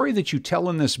the story that you tell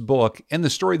in this book and the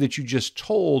story that you just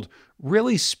told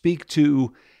really speak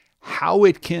to how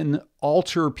it can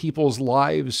alter people's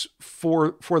lives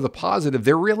for the positive.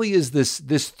 There really is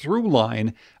this through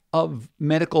line of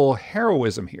medical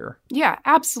heroism here. Yeah,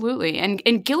 absolutely.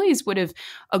 And Gillies would have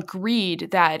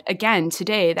agreed that, again,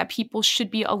 today, that people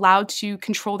should be allowed to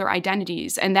control their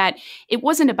identities and that it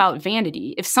wasn't about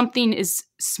vanity. If something is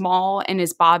small and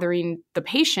is bothering the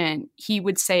patient, he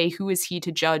would say, who is he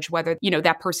to judge whether,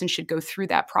 that person should go through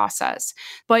that process?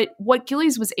 But what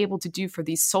Gillies was able to do for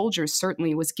these soldiers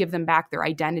certainly was give them back their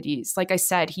identities. Like I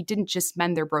said, he didn't just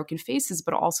mend their broken faces,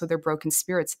 but also their broken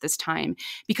spirits at this time,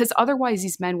 because otherwise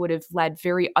these men would have led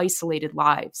very isolated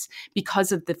lives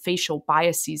because of the facial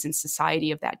biases in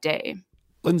society of that day.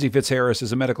 Lindsay Fitzharris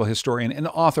is a medical historian and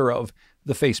author of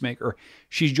The Facemaker.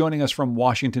 She's joining us from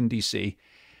Washington, D.C.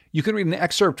 You can read an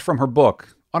excerpt from her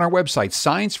book on our website,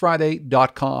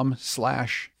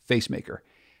 sciencefriday.com/facemaker.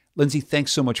 Lindsay,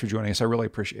 thanks so much for joining us. I really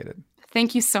appreciate it.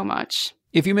 Thank you so much.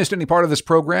 If you missed any part of this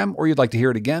program or you'd like to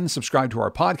hear it again, subscribe to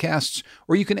our podcasts,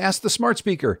 or you can ask the smart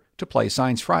speaker to play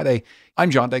Science Friday.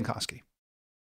 I'm John Dankosky.